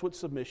God. That's what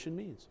submission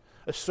means.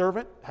 A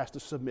servant has to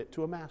submit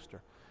to a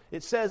master.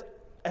 It says,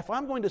 if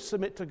I'm going to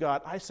submit to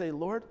God, I say,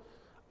 Lord,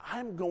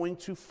 I'm going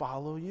to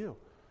follow you.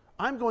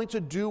 I'm going to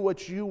do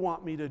what you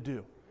want me to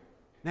do.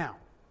 Now,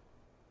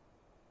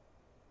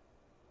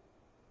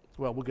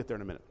 well, we'll get there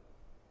in a minute.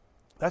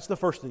 That's the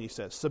first thing he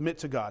says, submit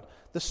to God.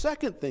 The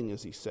second thing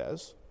is he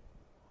says,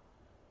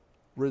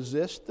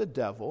 resist the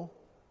devil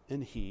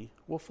and he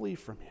will flee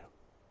from you.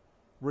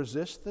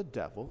 Resist the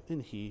devil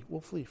and he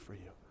will flee from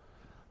you.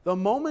 The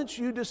moment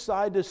you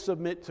decide to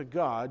submit to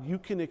God, you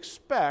can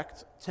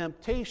expect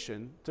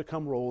temptation to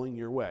come rolling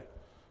your way.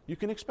 You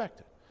can expect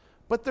it.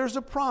 But there's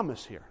a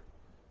promise here.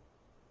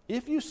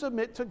 If you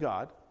submit to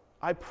God,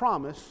 I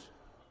promise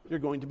you're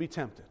going to be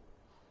tempted.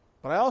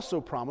 But I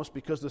also promise,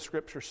 because the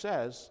scripture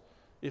says,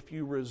 if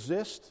you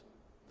resist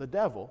the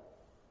devil,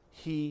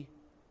 he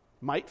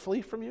might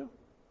flee from you.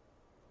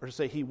 Or to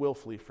say he will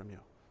flee from you.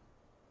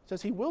 It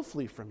says he will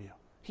flee from you.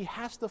 He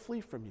has to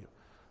flee from you.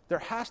 There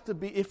has to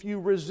be, if you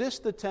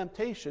resist the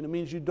temptation, it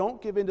means you don't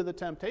give in to the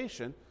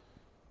temptation,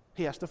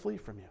 he has to flee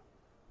from you.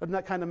 Doesn't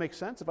that kind of make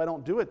sense? If I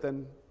don't do it,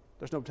 then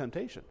there's no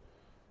temptation.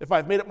 If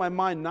I've made up my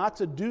mind not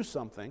to do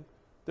something,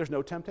 there's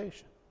no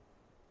temptation.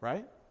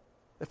 Right?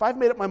 If I've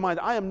made up my mind,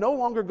 I am no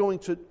longer going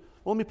to,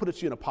 well, let me put it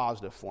to you in a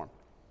positive form.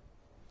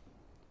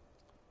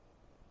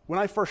 When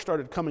I first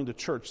started coming to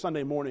church,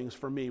 Sunday mornings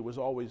for me was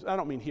always, I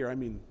don't mean here, I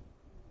mean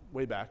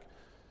way back.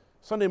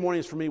 Sunday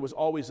mornings for me was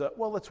always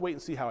let's wait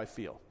and see how I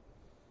feel.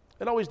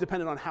 It always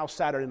depended on how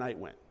Saturday night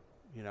went.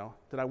 You know,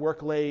 did I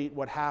work late?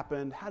 What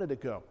happened? How did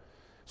it go?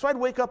 So I'd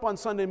wake up on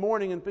Sunday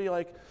morning and be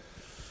like,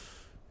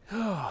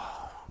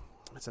 oh,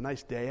 it's a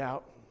nice day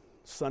out,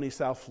 sunny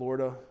South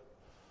Florida.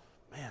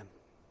 Man,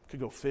 could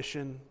go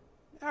fishing.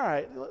 All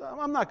right,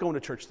 I'm not going to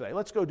church today.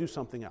 Let's go do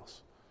something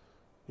else.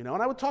 You know,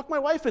 and I would talk my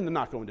wife into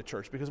not going to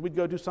church because we'd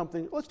go do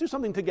something. Let's do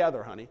something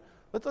together, honey.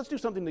 Let's do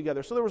something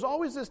together. So there was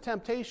always this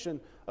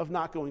temptation of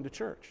not going to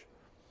church.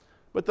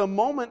 But the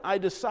moment I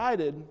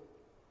decided,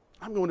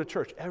 I'm going to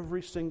church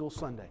every single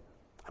Sunday.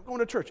 I'm going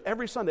to church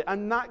every Sunday.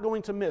 I'm not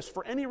going to miss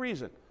for any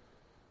reason.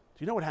 Do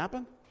you know what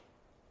happened?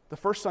 The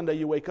first Sunday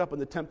you wake up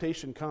and the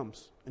temptation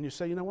comes. And you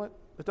say, you know what?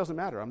 It doesn't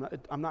matter.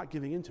 I'm not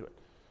giving into it.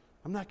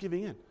 I'm not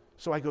giving in.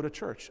 So I go to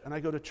church, and I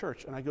go to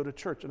church, and I go to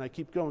church, and I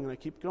keep going, and I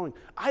keep going.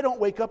 I don't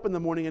wake up in the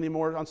morning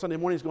anymore on Sunday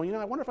mornings going,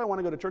 I wonder if I want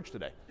to go to church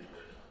today.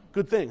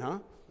 Good thing, huh?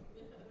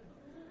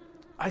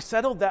 I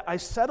settled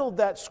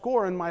that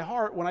score in my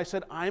heart when I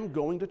said, I'm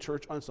going to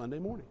church on Sunday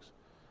mornings.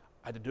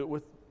 I had to do it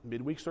with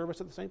midweek service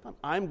at the same time.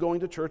 I'm going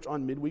to church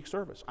on midweek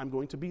service. I'm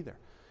going to be there.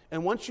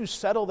 And once you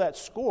settle that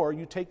score,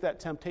 you take that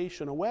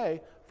temptation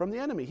away from the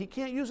enemy. He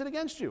can't use it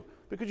against you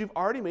because you've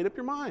already made up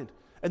your mind.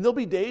 And there'll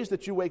be days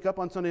that you wake up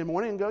on Sunday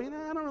morning and go, I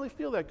don't really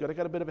feel that good. I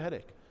got a bit of a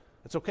headache.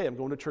 It's okay. I'm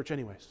going to church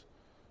anyways.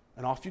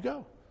 And off you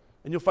go.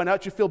 And you'll find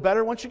out you feel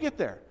better once you get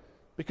there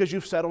because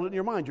you've settled it in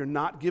your mind. You're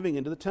not giving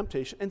into the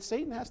temptation. And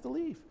Satan has to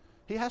leave.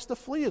 He has to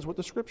flee is what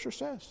the Scripture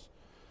says.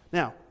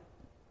 Now,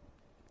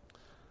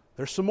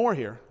 there's some more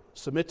here.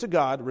 Submit to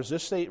God,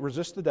 resist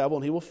the devil,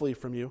 and he will flee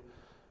from you.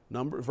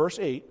 Verse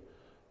 8,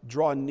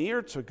 draw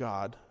near to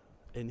God,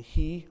 and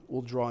he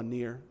will draw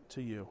near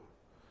to you.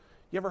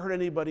 You ever heard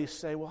anybody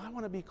say, well, I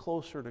want to be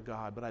closer to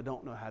God, but I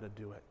don't know how to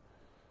do it?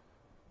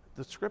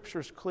 The Scripture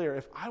is clear.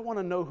 If I want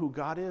to know who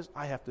God is,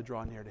 I have to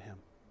draw near to him.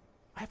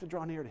 I have to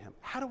draw near to him.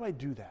 How do I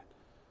do that?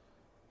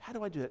 How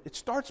do I do that? It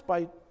starts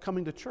by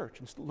coming to church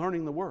and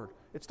learning the Word.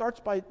 It starts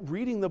by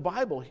reading the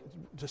Bible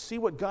to see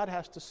what God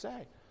has to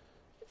say.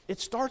 It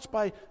starts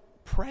by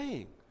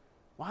praying.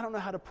 Well, I don't know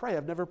how to pray.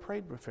 I've never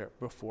prayed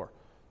before.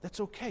 That's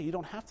okay. You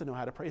don't have to know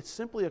how to pray. It's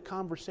simply a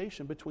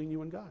conversation between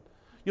you and God.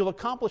 You'll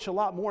accomplish a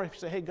lot more if you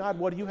say, hey, God,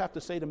 what do you have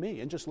to say to me?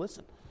 And just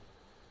listen.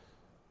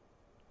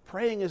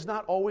 Praying is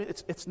not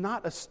always, it's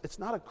not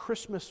a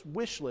Christmas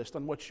wish list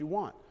on what you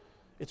want.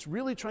 It's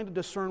really trying to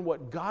discern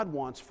what God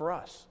wants for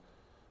us.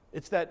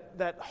 It's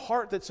that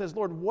heart that says,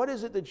 Lord, what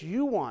is it that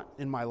you want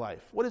in my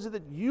life? What is it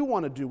that you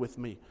want to do with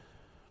me?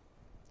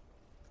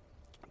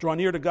 Draw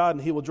near to God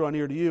and he will draw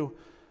near to you.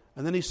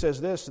 And then he says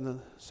this in the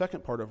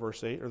second part of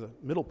verse 8, or the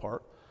middle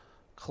part,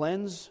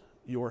 cleanse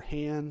your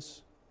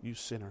hands, you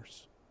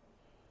sinners.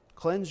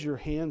 Cleanse your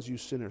hands, you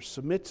sinners.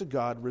 Submit to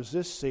God,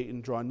 resist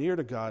Satan, draw near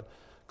to God.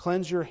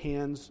 Cleanse your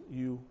hands,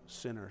 you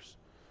sinners.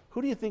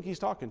 Who do you think he's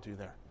talking to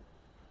there?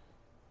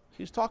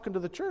 He's talking to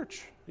the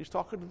church. He's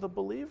talking to the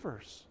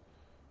believers.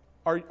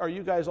 Are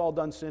you guys all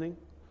done sinning?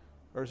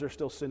 Or is there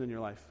still sin in your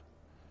life?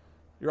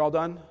 You're all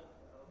done?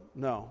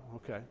 No.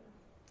 Okay.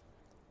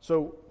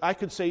 So I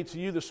could say to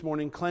you this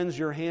morning, cleanse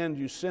your hand,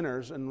 you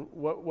sinners, and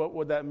what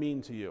would that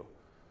mean to you?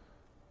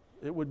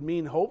 It would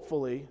mean,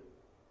 hopefully,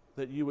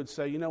 that you would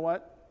say, you know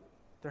what?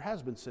 There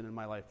has been sin in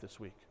my life this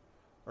week,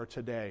 or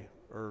today,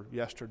 or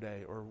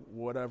yesterday, or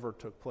whatever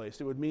took place.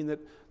 It would mean that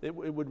it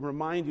would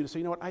remind you to say,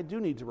 you know what? I do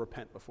need to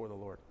repent before the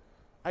Lord.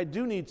 I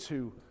do need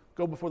to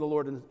go before the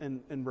Lord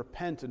and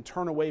repent and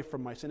turn away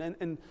from my sin.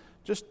 And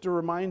just to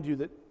remind you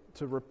that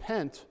to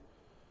repent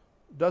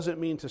doesn't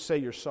mean to say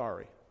you're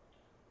sorry.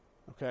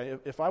 Okay,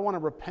 if I want to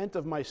repent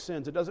of my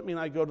sins, it doesn't mean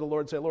I go to the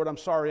Lord and say, Lord, I'm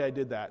sorry I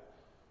did that.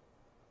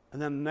 And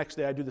then the next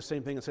day I do the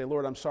same thing and say,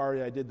 Lord, I'm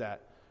sorry I did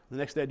that. The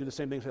next day I do the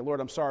same thing and say, Lord,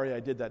 I'm sorry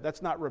I did that.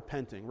 That's not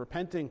repenting.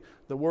 Repenting,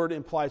 the word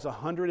implies a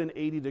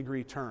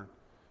 180-degree turn.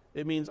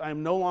 It means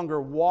I'm no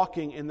longer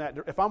walking in that.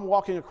 If I'm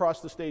walking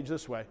across the stage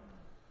this way,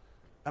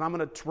 and I'm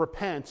going to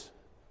repent,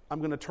 I'm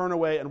going to turn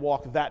away and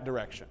walk that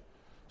direction.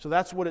 So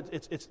that's what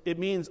it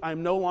means.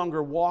 I'm no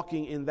longer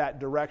walking in that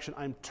direction.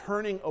 I'm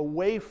turning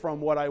away from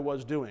what I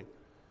was doing.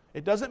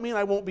 It doesn't mean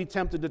I won't be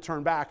tempted to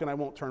turn back and I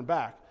won't turn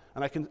back.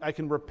 And I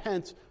can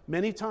repent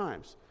many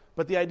times.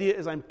 But the idea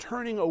is I'm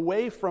turning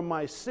away from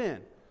my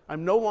sin.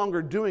 I'm no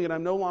longer doing it.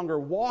 I'm no longer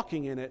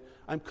walking in it.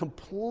 I'm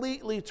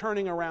completely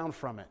turning around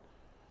from it.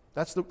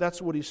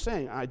 That's what he's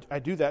saying. I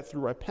do that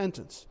through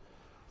repentance.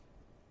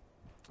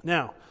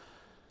 Now,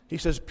 he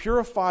says,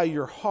 purify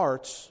your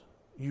hearts,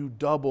 you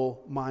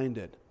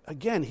double-minded.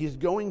 Again, he's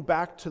going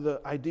back to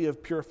the idea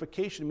of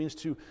purification. It means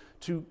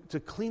to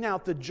clean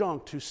out the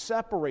junk, to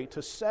separate,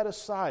 to set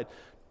aside.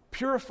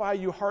 Purify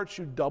your hearts,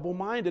 you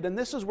double-minded. And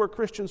this is where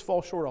Christians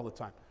fall short all the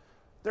time.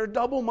 They're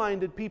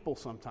double-minded people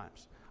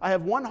sometimes. I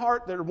have one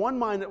heart, there's one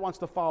mind that wants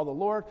to follow the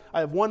Lord.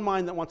 I have one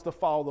mind that wants to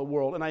follow the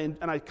world. And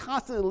I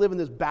constantly live in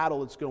this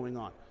battle that's going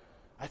on.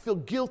 I feel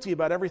guilty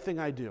about everything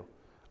I do.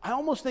 I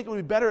almost think it would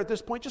be better at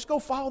this point, just go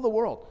follow the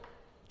world.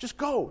 Just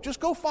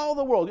go follow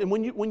the world. And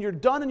when you're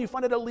done and you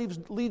find out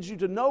it leads you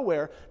to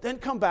nowhere, then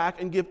come back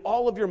and give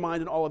all of your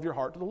mind and all of your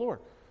heart to the Lord.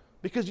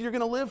 Because you're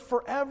going to live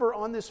forever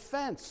on this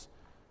fence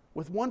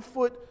with one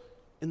foot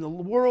in the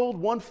world,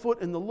 one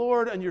foot in the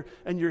Lord, and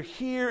you're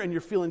here and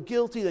you're feeling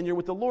guilty, then you're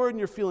with the Lord and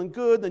you're feeling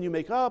good, then you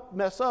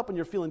mess up and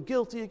you're feeling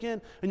guilty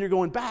again, and you're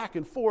going back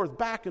and forth.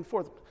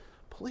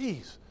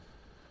 Please,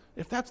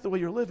 if that's the way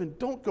you're living,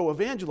 don't go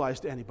evangelize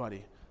to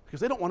anybody, because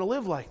they don't want to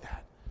live like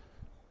that.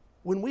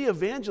 When we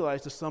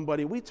evangelize to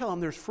somebody, we tell them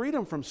there's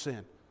freedom from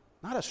sin,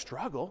 not a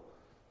struggle.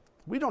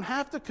 We don't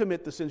have to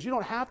commit the sins. You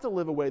don't have to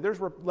live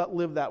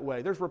live that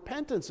way. There's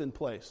repentance in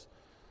place.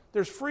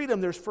 There's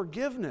freedom. There's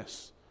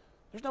forgiveness.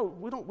 We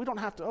don't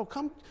have to,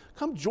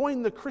 come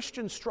join the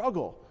Christian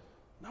struggle.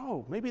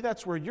 No, maybe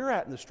that's where you're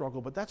at in the struggle,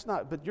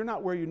 but you're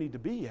not where you need to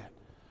be yet.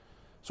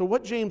 So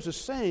what James is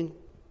saying,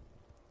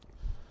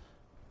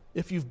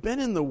 if you've been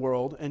in the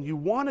world and you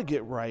want to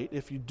get right,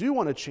 if you do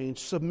want to change,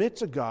 submit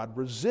to God,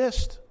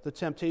 resist the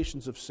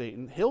temptations of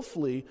Satan. He'll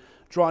flee.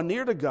 Draw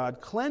near to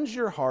God, cleanse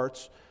your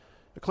hearts,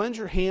 cleanse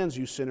your hands,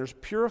 you sinners,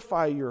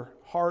 purify your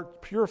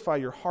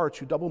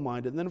hearts, you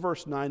double-minded. And then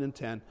verse 9 and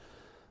 10,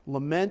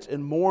 lament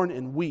and mourn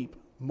and weep.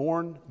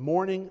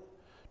 Mourning,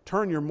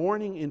 turn your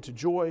mourning into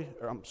joy.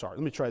 Let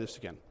me try this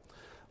again.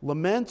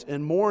 Lament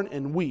and mourn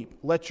and weep.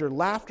 Let your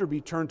laughter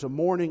be turned to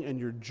mourning and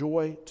your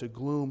joy to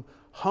gloom.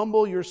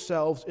 Humble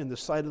yourselves in the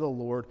sight of the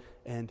Lord,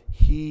 and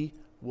He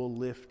will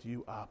lift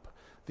you up.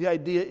 The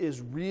idea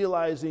is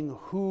realizing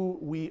who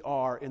we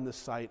are in the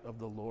sight of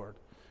the Lord.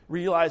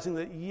 Realizing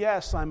that,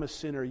 yes, I'm a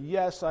sinner.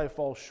 Yes, I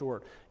fall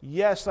short.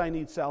 Yes, I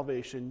need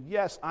salvation.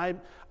 Yes, I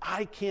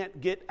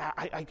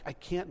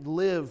can't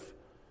live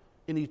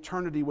in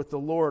eternity with the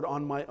Lord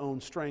on my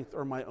own strength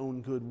or my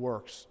own good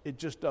works. It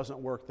just doesn't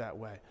work that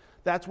way.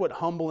 That's what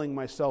humbling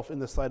myself in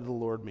the sight of the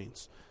Lord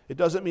means. It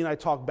doesn't mean I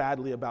talk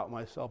badly about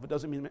myself. It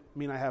doesn't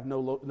mean I have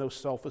no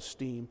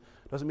self-esteem.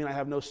 It doesn't mean I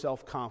have no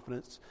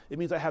self-confidence. It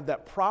means I have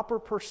that proper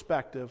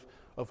perspective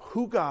of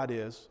who God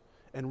is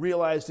and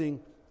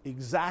realizing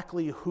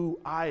exactly who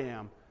I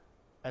am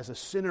as a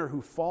sinner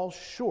who falls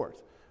short.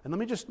 And let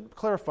me just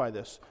clarify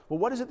this. Well,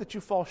 what is it that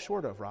you fall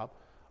short of, Rob?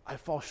 I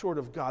fall short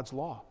of God's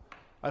law.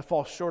 I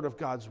fall short of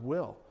God's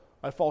will.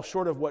 I fall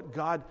short of what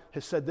God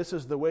has said, this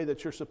is the way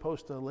that you're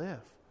supposed to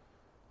live.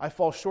 I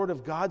fall short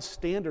of God's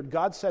standard.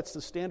 God sets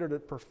the standard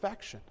at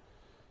perfection.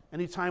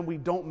 Anytime we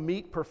don't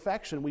meet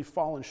perfection, we've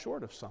fallen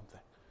short of something.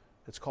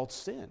 It's called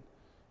sin.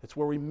 It's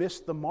where we miss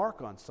the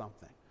mark on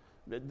something.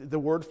 The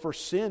word for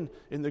sin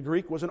in the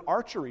Greek was an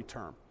archery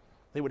term.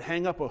 They would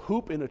hang up a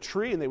hoop in a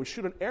tree and they would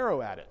shoot an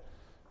arrow at it.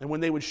 And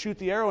when they would shoot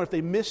the arrow, if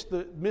they missed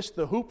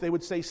the hoop, they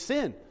would say,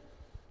 sin.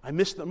 I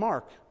missed the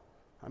mark.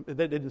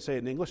 They didn't say it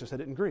in English, I said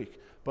it in Greek.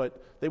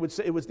 But they would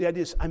say, it was the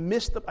idea is,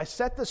 I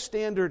set the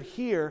standard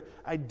here,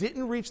 I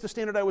didn't reach the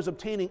standard I was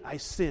obtaining, I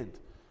sinned.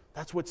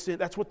 That's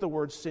what the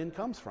word sin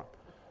comes from.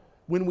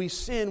 When we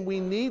sin,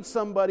 we need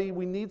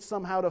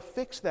somehow to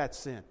fix that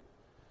sin.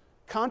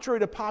 Contrary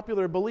to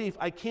popular belief,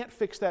 I can't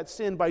fix that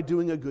sin by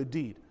doing a good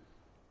deed.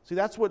 See,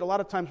 that's what a lot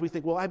of times we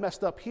think, well, I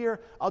messed up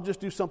here, I'll just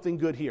do something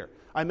good here.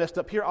 I messed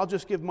up here, I'll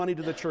just give money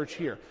to the church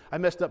here. I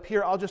messed up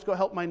here, I'll just go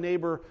help my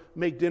neighbor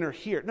make dinner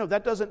here. No,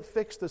 that doesn't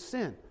fix the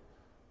sin.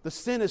 The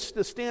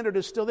standard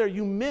is still there.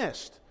 You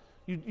missed.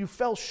 You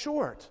fell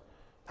short.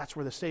 That's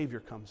where the Savior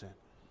comes in.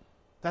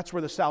 That's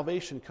where the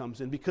salvation comes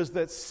in, because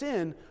that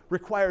sin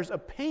requires a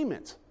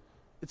payment.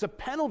 It's a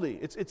penalty.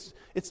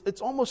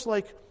 It's almost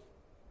like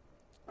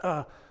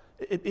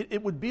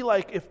it would be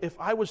like if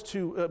I was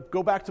to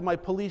go back to my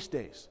police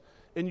days,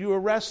 and you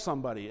arrest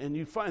somebody, and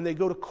they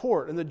go to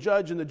court, and the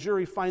judge and the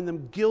jury find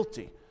them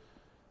guilty,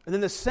 and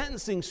then the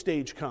sentencing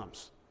stage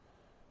comes.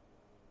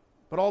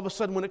 But all of a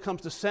sudden, when it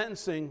comes to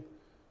sentencing,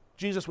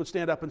 Jesus would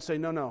stand up and say,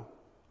 no,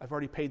 I've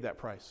already paid that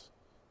price.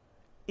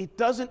 It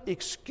doesn't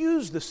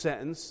excuse the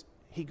sentence.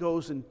 He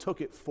goes and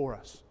took it for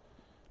us.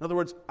 In other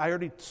words, I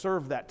already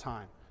served that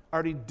time. I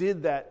already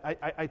did that.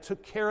 I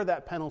took care of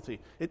that penalty.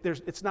 It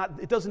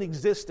doesn't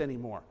exist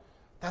anymore.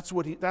 That's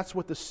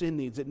what the sin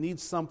needs. It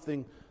needs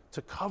something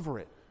to cover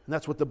it. And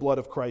that's what the blood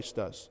of Christ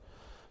does.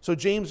 So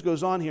James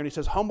goes on here and he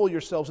says, humble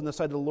yourselves in the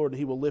sight of the Lord and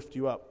He will lift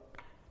you up.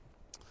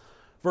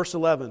 Verse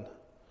 11,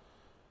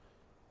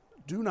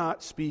 do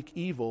not speak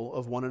evil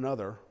of one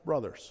another,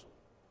 brothers.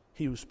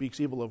 He who speaks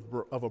evil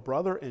of a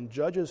brother and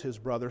judges his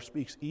brother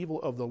speaks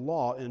evil of the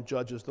law and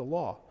judges the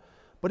law.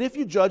 But if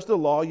you judge the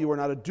law, you are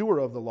not a doer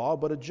of the law,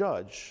 but a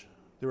judge.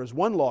 There is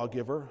one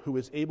lawgiver who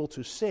is able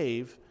to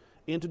save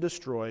and to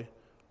destroy.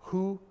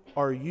 Who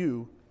are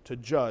you to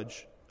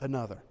judge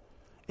another?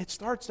 It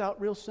starts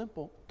out real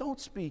simple. Don't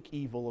speak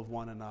evil of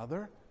one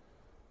another.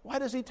 Why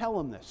does he tell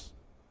them this?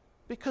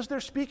 Because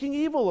they're speaking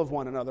evil of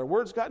one another.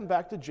 Word's gotten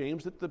back to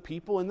James that the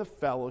people in the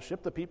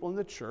fellowship, the people in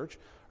the church,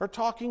 are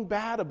talking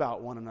bad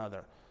about one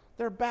another.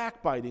 They're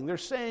backbiting. They're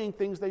saying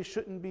things they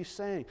shouldn't be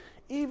saying.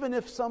 Even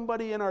if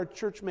somebody in our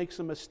church makes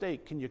a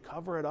mistake, can you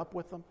cover it up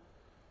with them?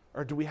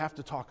 Or do we have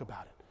to talk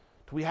about it?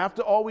 Do we have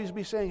to always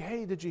be saying,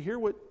 hey, did you hear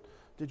what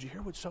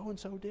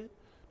so-and-so did?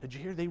 Did you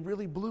hear they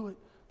really blew it?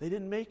 They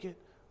didn't make it.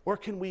 Or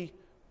can we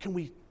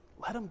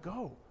let them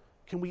go?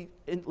 Can we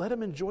let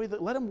them enjoy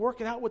let them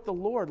work it out with the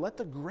Lord? Let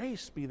the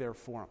grace be there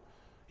for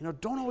them.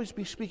 Don't always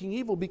be speaking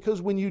evil,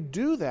 because when you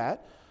do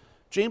that,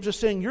 James is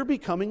saying you're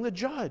becoming the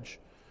judge.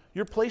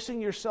 You're placing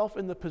yourself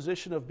in the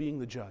position of being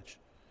the judge.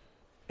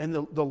 And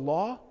the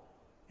law,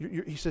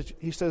 he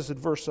says in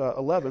verse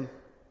 11,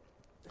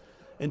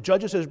 and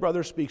judges his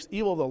brother, speaks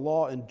evil of the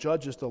law and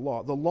judges the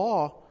law. The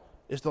law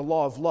is the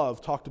law of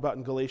love, talked about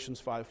in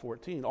Galatians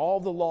 5:14. All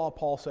the law,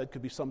 Paul said,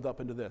 could be summed up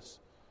into this: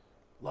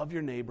 love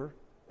your neighbor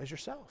as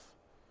yourself.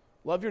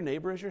 Love your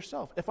neighbor as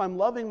yourself. If I'm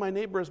loving my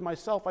neighbor as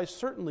myself, I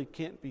certainly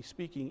can't be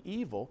speaking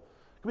evil,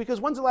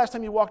 because when's the last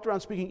time you walked around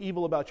speaking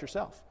evil about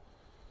yourself?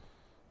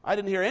 I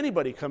didn't hear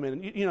anybody come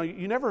in.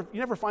 You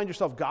never find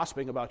yourself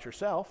gossiping about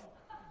yourself.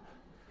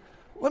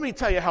 Let me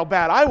tell you how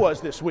bad I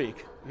was this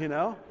week,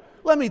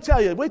 Let me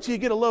tell you, wait till you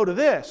get a load of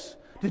this.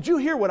 Did you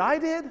hear what I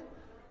did?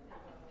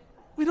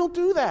 We don't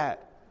do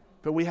that.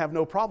 But we have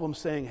no problem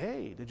saying,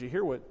 hey, did you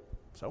hear what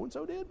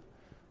so-and-so did?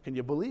 Can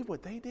you believe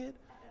what they did?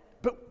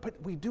 But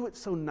we do it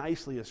so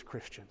nicely as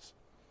Christians.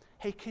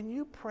 Hey, can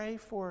you pray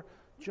for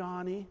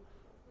Johnny?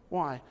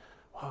 Why?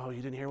 Oh,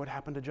 you didn't hear what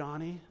happened to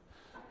Johnny?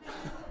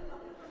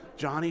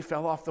 Johnny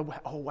fell off the...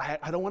 Oh,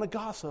 I don't want to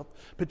gossip,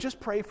 but just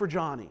pray for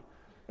Johnny.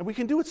 And we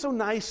can do it so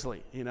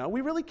nicely, we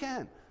really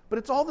can. But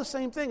it's all the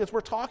same thing. It's we're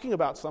talking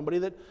about somebody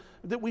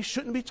that we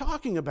shouldn't be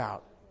talking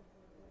about.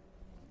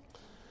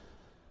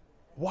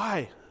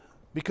 Why?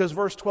 Because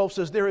verse 12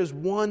 says, there is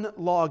one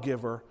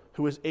lawgiver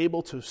who is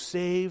able to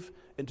save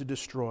and to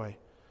destroy.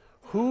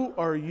 Who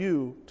are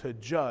you to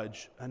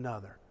judge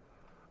another?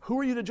 Who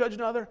are you to judge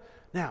another?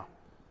 Now,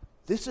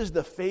 this is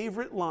the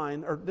favorite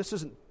line, or this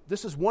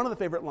is one of the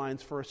favorite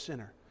lines for a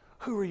sinner.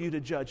 Who are you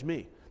to judge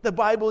me? The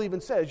Bible even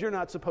says you're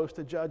not supposed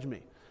to judge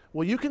me.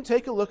 Well, you can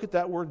take a look at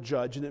that word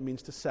judge, and it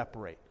means to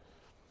separate.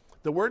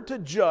 The word to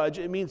judge,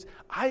 it means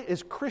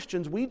as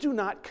Christians, we do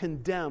not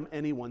condemn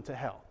anyone to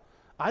hell.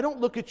 I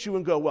don't look at you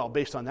and go, well,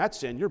 based on that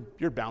sin,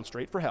 you're bound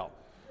straight for hell.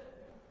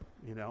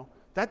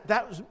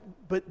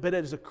 But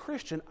as a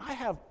Christian, I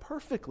have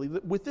perfectly,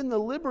 within the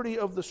liberty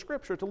of the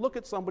Scripture, to look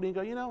at somebody and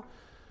go,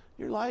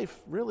 your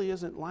life really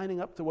isn't lining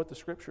up to what the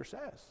Scripture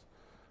says.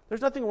 There's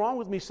nothing wrong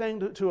with me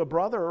saying to a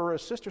brother or a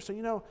sister,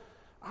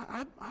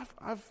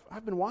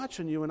 I've been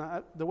watching you,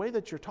 and the way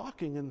that you're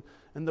talking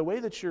and the way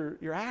that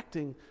you're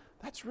acting,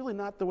 that's really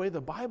not the way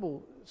the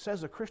Bible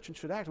says a Christian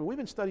should act. We've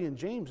been studying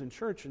James in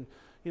church, and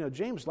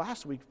James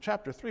last week,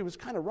 chapter 3, was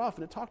kind of rough,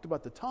 and it talked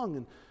about the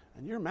tongue,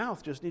 and your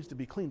mouth just needs to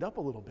be cleaned up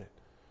a little bit.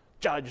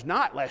 Judge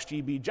not, lest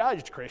ye be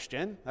judged,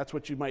 Christian. That's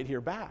what you might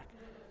hear back.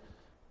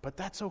 But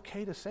that's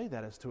okay to say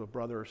that as to a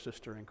brother or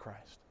sister in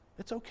Christ.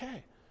 It's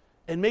okay.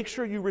 And make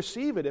sure you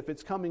receive it if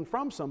it's coming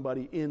from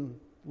somebody in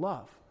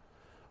love.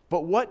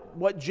 But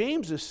what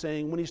James is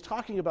saying when he's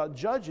talking about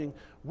judging,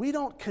 we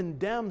don't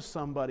condemn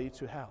somebody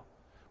to hell.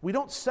 We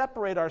don't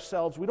separate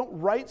ourselves. We don't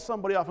write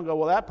somebody off and go,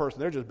 well, that person,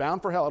 they're just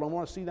bound for hell. I don't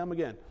want to see them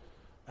again.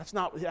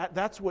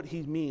 That's what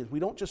he means. We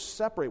don't just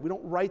separate. We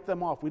don't write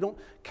them off. We don't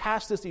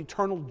cast this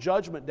eternal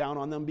judgment down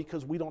on them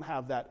because we don't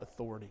have that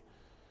authority.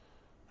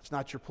 That's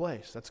not your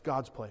place. That's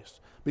God's place.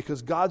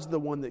 Because God's the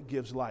one that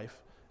gives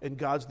life, and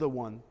God's the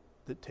one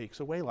that takes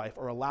away life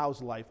or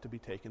allows life to be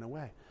taken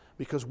away.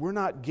 Because we're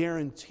not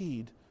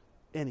guaranteed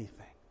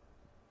anything.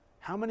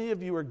 How many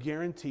of you are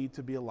guaranteed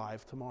to be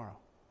alive tomorrow?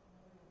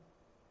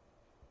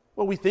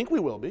 Well, we think we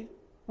will be.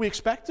 We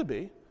expect to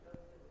be.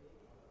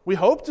 We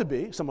hope to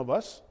be, some of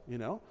us,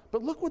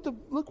 But look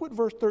what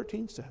verse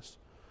 13 says.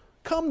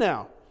 Come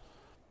now.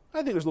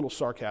 I think there's a little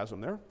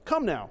sarcasm there.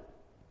 Come now,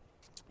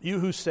 you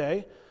who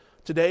say,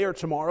 today or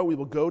tomorrow we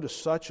will go to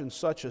such and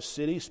such a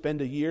city,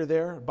 spend a year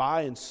there,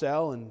 buy and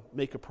sell and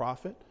make a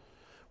profit,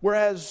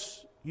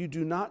 whereas you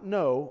do not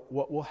know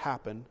what will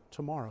happen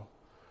tomorrow.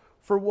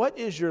 For what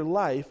is your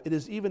life? It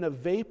is even a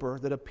vapor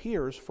that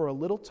appears for a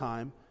little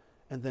time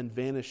and then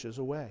vanishes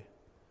away.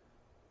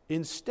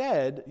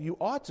 Instead, you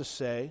ought to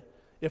say,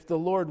 if the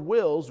Lord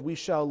wills, we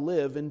shall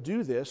live and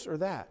do this or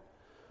that.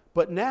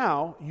 But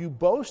now you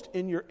boast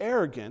in your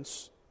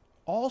arrogance.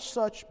 All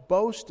such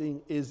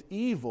boasting is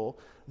evil.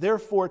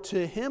 Therefore,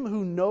 to him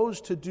who knows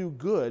to do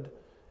good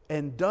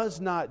and does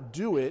not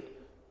do it,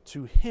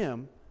 to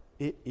him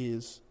it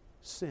is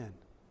sin.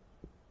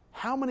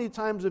 How many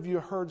times have you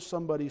heard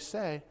somebody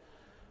say,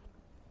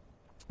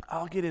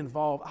 I'll get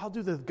involved, I'll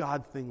do the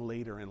God thing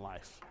later in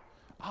life.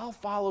 I'll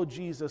follow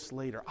Jesus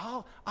later.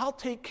 I'll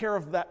take care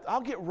of that. I'll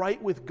get right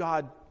with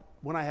God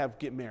when I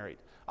get married.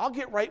 I'll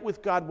get right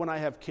with God when I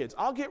have kids.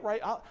 I'll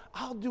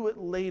do it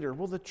later.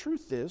 Well, the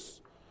truth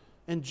is,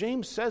 and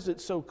James says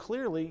it so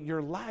clearly,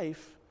 your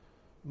life,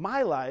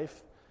 my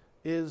life,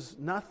 is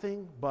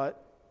nothing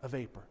but a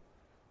vapor.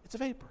 It's a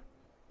vapor.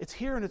 It's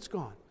here and it's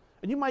gone.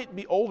 And you might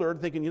be older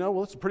thinking,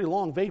 well, it's a pretty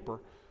long vapor.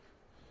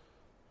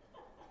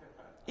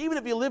 Even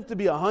if you live to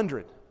be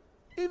 100,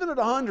 even at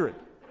 100,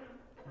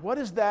 what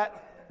is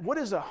that? What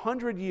is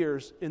 100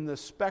 years in the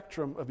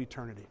spectrum of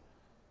eternity?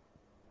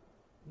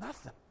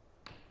 Nothing.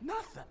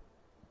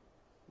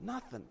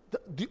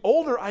 The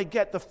older I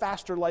get, the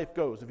faster life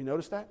goes. Have you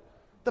noticed that?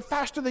 The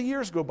faster the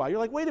years go by. You're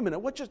like, wait a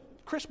minute,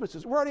 Christmas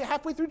is, we're already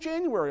halfway through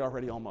January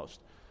already almost.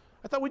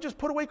 I thought we just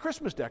put away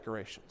Christmas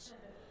decorations.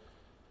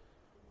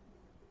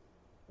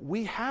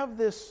 We have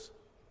this,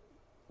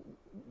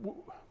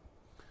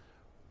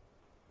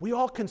 we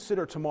all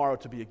consider tomorrow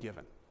to be a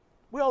given.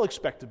 We all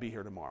expect to be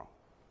here tomorrow.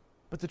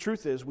 But the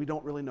truth is, we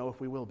don't really know if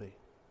we will be.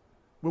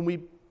 When we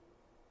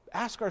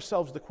ask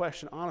ourselves the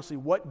question, honestly,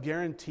 what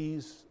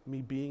guarantees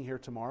me being here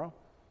tomorrow?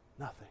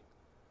 Nothing.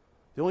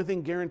 The only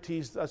thing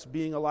guarantees us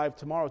being alive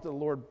tomorrow is that the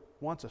Lord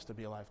wants us to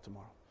be alive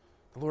tomorrow.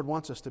 The Lord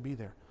wants us to be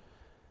there.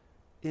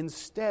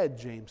 Instead,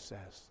 James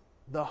says,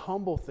 the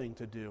humble thing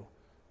to do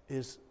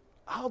is,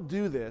 I'll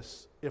do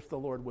this if the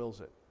Lord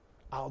wills it.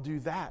 I'll do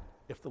that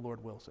if the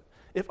Lord wills it.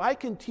 If I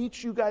can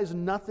teach you guys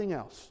nothing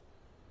else,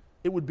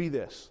 it would be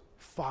this: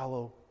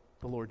 follow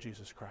the Lord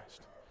Jesus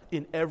Christ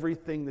in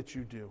everything that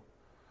you do.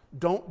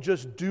 Don't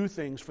just do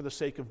things for the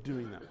sake of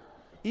doing them.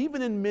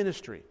 Even in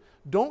ministry,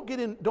 don't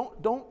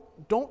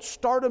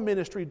start a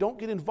ministry, don't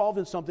get involved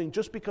in something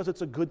just because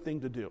it's a good thing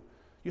to do.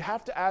 You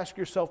have to ask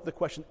yourself the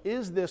question,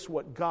 is this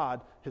what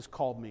God has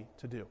called me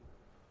to do?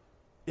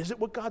 Is it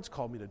what God's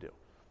called me to do?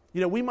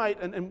 We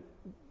might, and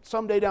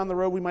someday down the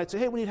road, we might say,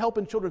 hey, we need help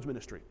in children's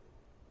ministry.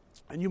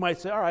 And you might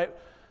say, all right,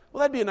 well,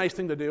 that'd be a nice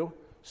thing to do,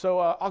 so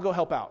I'll go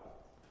help out.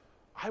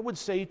 I would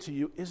say to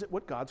you, is it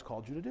what God's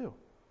called you to do?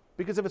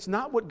 Because if it's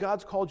not what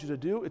God's called you to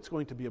do, it's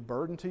going to be a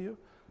burden to you.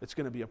 It's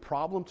going to be a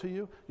problem to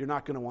you. You're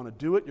not going to want to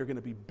do it. You're going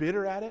to be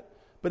bitter at it.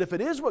 But if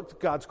it is what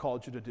God's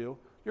called you to do,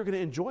 you're going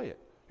to enjoy it.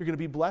 You're going to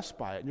be blessed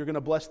by it. And you're going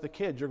to bless the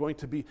kids. You're not going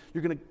to be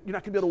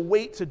able to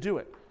wait to do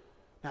it.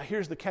 Now,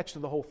 here's the catch to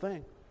the whole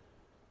thing.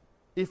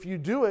 If you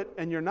do it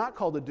and you're not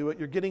called to do it,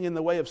 you're getting in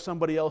the way of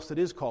somebody else that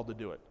is called to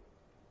do it.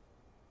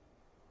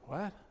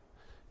 What?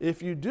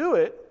 If you do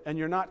it and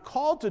you're not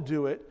called to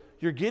do it,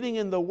 you're getting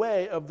in the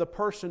way of the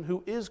person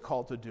who is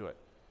called to do it.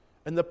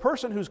 And the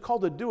person who's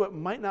called to do it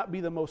might not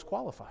be the most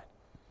qualified.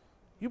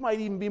 You might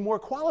even be more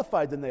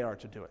qualified than they are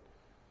to do it.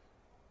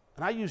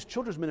 And I use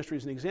children's ministry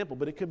as an example,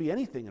 but it could be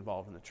anything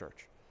involved in the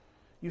church.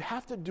 You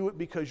have to do it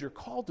because you're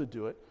called to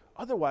do it.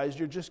 Otherwise,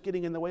 you're just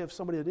getting in the way of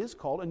somebody that is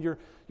called, and you're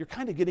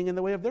kind of getting in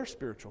the way of their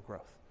spiritual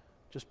growth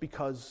just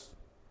because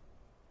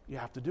you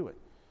have to do it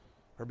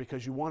or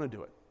because you want to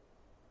do it.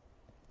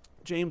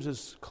 James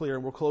is clear,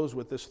 and we'll close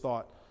with this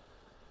thought.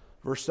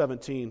 Verse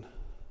 17,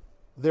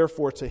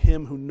 therefore to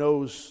him who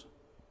knows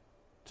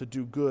to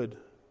do good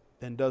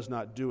and does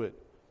not do it,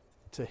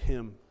 to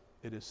him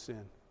it is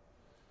sin.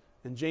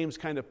 And James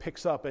kind of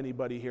picks up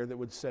anybody here that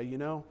would say,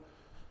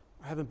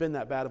 I haven't been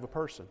that bad of a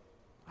person.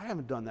 I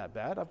haven't done that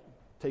bad. I've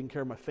taken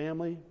care of my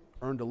family,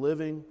 earned a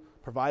living,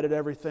 provided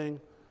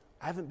everything.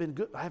 I haven't been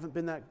good. I haven't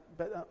been that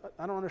bad.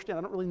 I don't understand.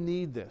 I don't really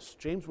need this.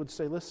 James would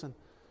say, listen,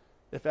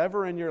 if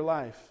ever in your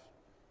life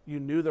you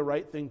knew the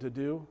right thing to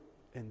do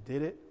and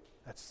did it,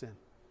 that's sin.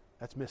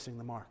 That's missing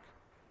the mark.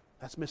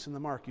 That's missing the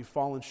mark. You've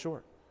fallen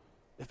short.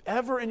 If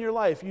ever in your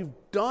life you've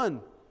done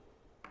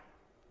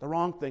the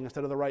wrong thing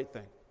instead of the right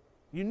thing,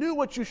 you knew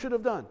what you should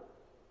have done,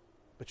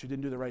 but you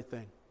didn't do the right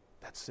thing,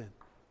 that's sin.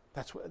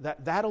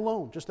 That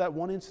alone, just that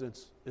one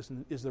instance,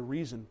 is the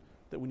reason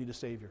that we need a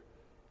Savior.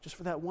 Just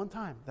for that one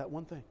time, that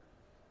one thing.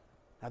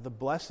 Now the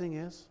blessing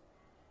is,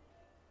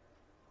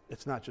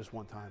 it's not just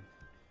one time.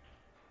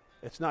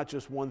 It's not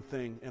just one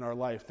thing in our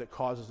life that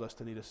causes us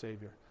to need a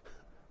Savior.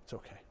 It's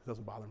okay. It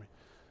doesn't bother me.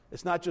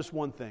 It's not just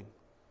one thing.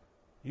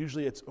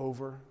 Usually it's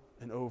over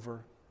and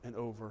over and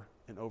over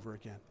and over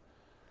again.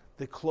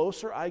 The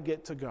closer I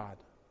get to God,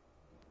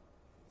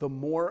 the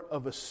more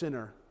of a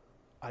sinner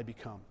I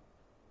become.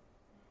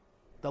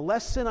 The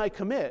less sin I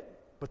commit,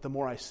 but the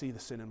more I see the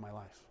sin in my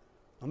life.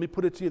 Let me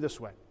put it to you this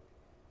way.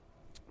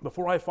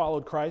 Before I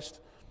followed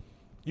Christ,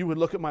 you would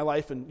look at my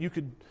life and you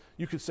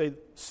could say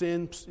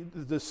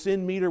the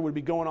sin meter would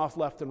be going off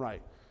left and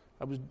right.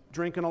 I was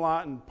drinking a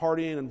lot and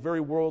partying and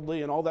very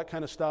worldly and all that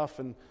kind of stuff,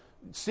 and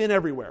sin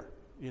everywhere,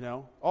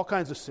 all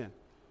kinds of sin.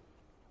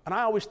 And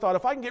I always thought,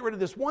 if I can get rid of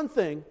this one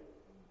thing,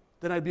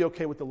 then I'd be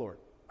okay with the Lord.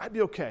 I'd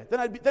be okay. Then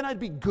I'd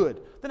be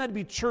good. Then I'd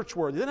be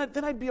church-worthy.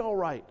 Then I'd be all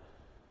right.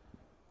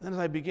 And then as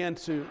I began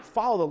to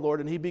follow the Lord,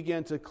 and He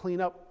began to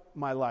clean up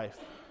my life,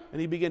 and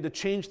He began to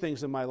change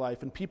things in my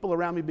life, and people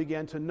around me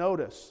began to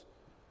notice.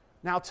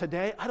 Now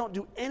today, I don't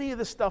do any of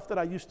the stuff that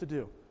I used to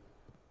do.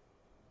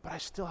 But I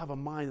still have a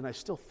mind, and I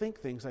still think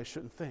things I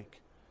shouldn't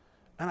think.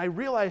 And I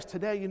realized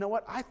today, you know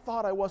what? I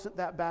thought I wasn't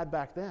that bad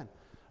back then.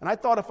 And I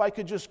thought if I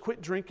could just quit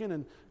drinking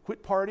and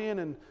quit partying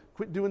and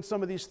quit doing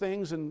some of these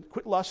things and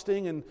quit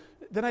lusting, and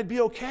then I'd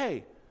be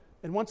okay.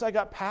 And once I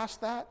got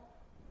past that,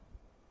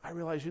 I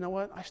realized, you know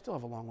what? I still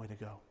have a long way to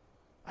go.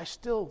 I'm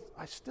still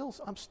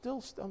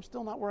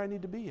not where I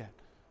need to be yet.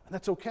 And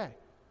that's okay,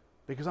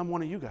 because I'm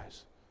one of you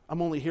guys.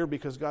 I'm only here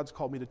because God's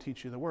called me to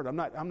teach you the Word. I'm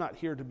not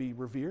here to be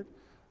revered.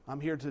 I'm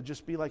here to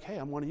just be like, hey,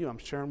 I'm one of you. I'm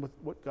sharing with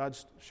what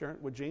God's sharing,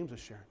 what James is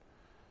sharing.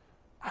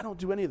 I don't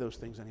do any of those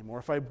things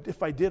anymore.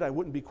 If I did, I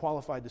wouldn't be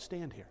qualified to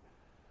stand here.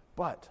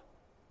 But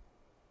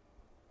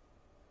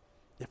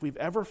if we've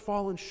ever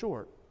fallen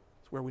short,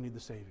 it's where we need the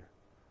Savior.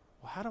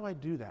 Well, how do I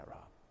do that,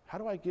 Rob? How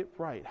do I get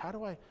right?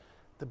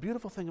 The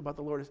beautiful thing about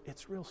the Lord is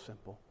it's real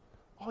simple.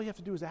 All you have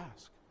to do is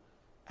ask.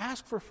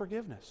 Ask for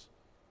forgiveness.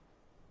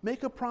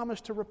 Make a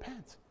promise to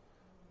repent.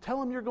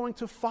 Tell Him you're going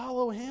to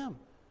follow Him.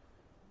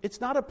 It's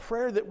not a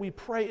prayer that we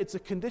pray, it's a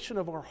condition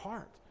of our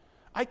heart.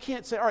 I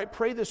can't say, all right,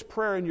 pray this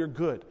prayer and you're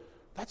good.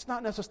 That's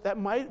not necessary. That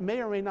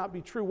may or may not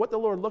be true. What the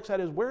Lord looks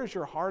at is, where is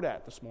your heart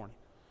at this morning?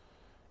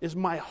 Is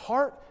my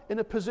heart in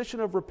a position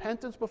of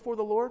repentance before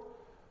the Lord?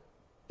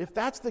 If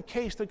that's the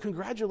case, then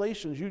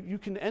congratulations, you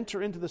can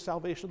enter into the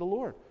salvation of the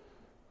Lord.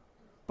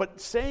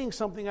 But saying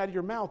something out of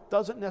your mouth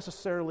doesn't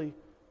necessarily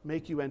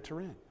make you enter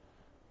in.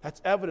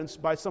 That's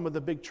evidenced by some of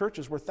the big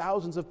churches where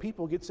thousands of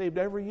people get saved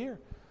every year.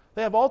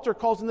 They have altar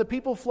calls and the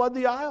people flood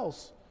the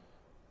aisles.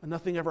 And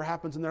nothing ever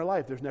happens in their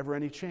life. There's never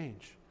any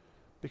change.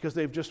 Because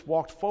they've just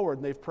walked forward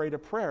and they've prayed a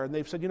prayer. And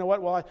they've said, you know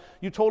what, well,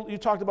 you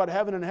talked about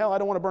heaven and hell. I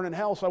don't want to burn in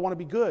hell, so I want to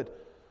be good.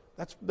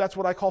 That's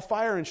what I call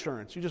fire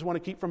insurance. You just want to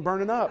keep from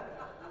burning up.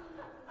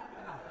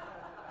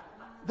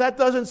 That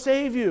doesn't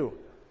save you.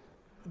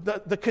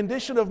 The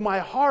condition of my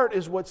heart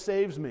is what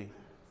saves me.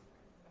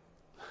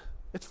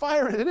 It's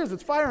fire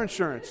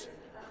insurance.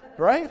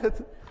 Right?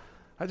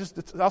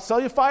 I'll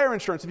sell you fire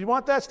insurance. If you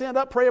want that, stand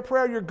up, pray a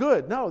prayer, you're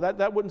good. No,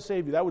 that wouldn't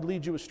save you. That would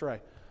lead you astray.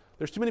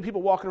 There's too many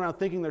people walking around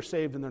thinking they're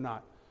saved and they're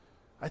not.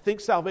 I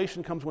think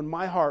salvation comes when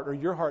my heart or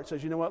your heart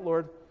says, you know what,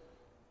 Lord,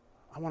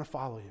 I want to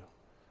follow you.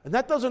 And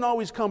that doesn't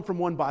always come from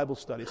one Bible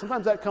study.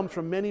 Sometimes that comes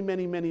from many,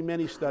 many, many,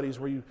 many studies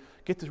where you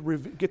get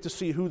to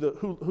see who the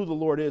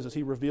Lord is as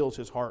he reveals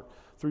his heart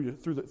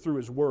through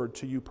his word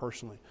to you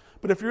personally.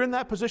 But if you're in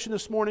that position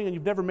this morning and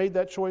you've never made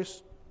that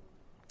choice,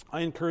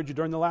 I encourage you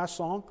during the last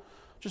song,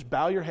 just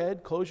bow your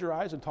head, close your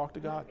eyes, and talk to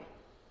God.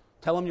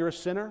 Tell him you're a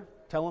sinner.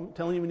 Tell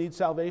him you need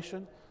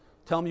salvation.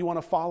 Tell him you want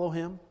to follow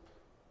him.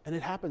 And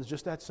it happens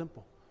just that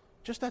simple.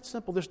 Just that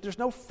simple. There's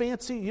no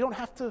fancy, you don't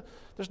have to,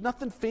 there's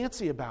nothing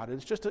fancy about it.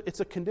 It's just it's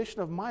a condition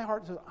of my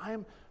heart that says,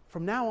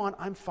 from now on,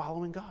 I'm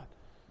following God.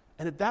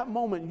 And at that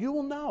moment, you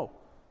will know.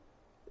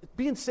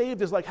 Being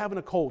saved is like having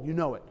a cold. You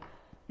know it.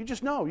 You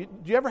just know. Do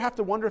you ever have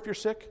to wonder if you're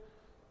sick?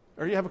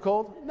 Or you have a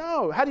cold?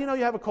 No. How do you know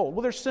you have a cold?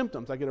 Well, there's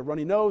symptoms. I get a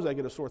runny nose. I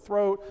get a sore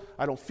throat.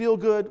 I don't feel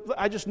good.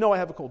 I just know I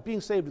have a cold. Being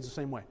saved is the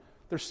same way.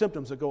 There's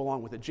symptoms that go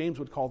along with it. James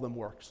would call them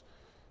works.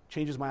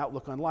 Changes my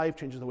outlook on life,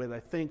 changes the way that I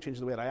think, changes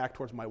the way that I act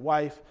towards my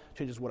wife,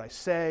 changes what I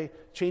say,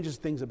 changes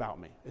things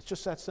about me. It's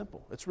just that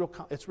simple. It's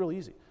real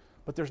easy.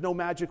 But there's no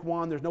magic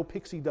wand, there's no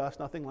pixie dust,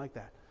 nothing like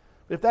that.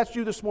 But if that's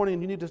you this morning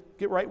and you need to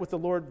get right with the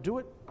Lord, do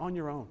it on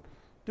your own.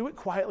 Do it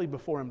quietly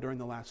before him during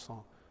the last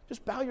song.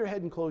 Just bow your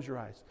head and close your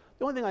eyes.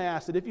 The only thing I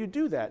ask that if you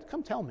do that,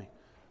 come tell me,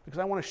 because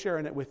I want to share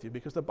in it with you,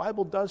 because the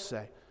Bible does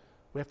say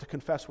we have to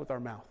confess with our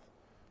mouth.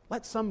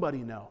 Let somebody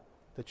know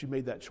that you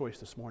made that choice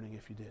this morning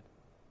if you did.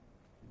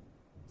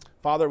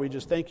 Father, we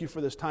just thank you for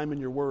this time in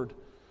your word.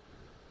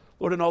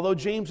 Lord, and although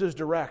James is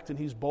direct and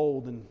he's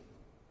bold and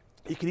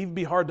he can even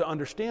be hard to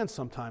understand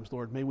sometimes,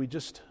 Lord, may we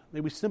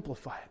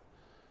simplify it.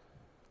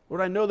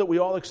 Lord, I know that we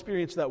all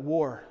experience that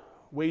war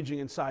waging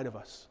inside of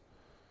us.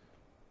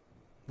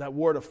 That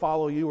war to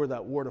follow you or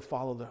that war to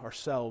follow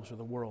ourselves or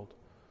the world.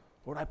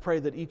 Lord, I pray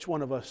that each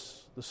one of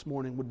us this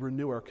morning would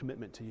renew our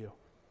commitment to you.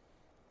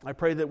 I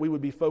pray that we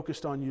would be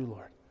focused on you,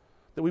 Lord.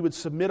 That we would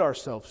submit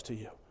ourselves to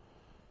you.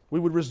 We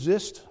would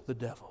resist the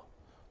devil.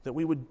 That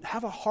we would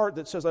have a heart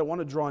that says, I want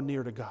to draw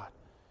near to God.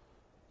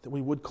 That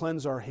we would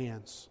cleanse our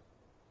hands.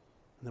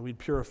 And that we'd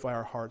purify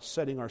our hearts,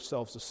 setting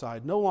ourselves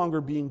aside. No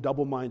longer being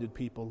double-minded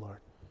people, Lord.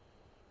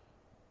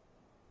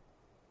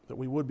 That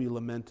we would be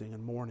lamenting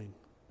and mourning.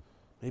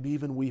 Maybe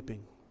even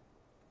weeping.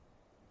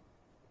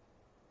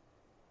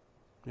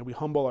 May we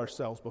humble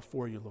ourselves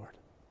before you, Lord.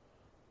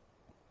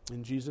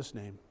 In Jesus'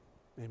 name,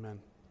 amen.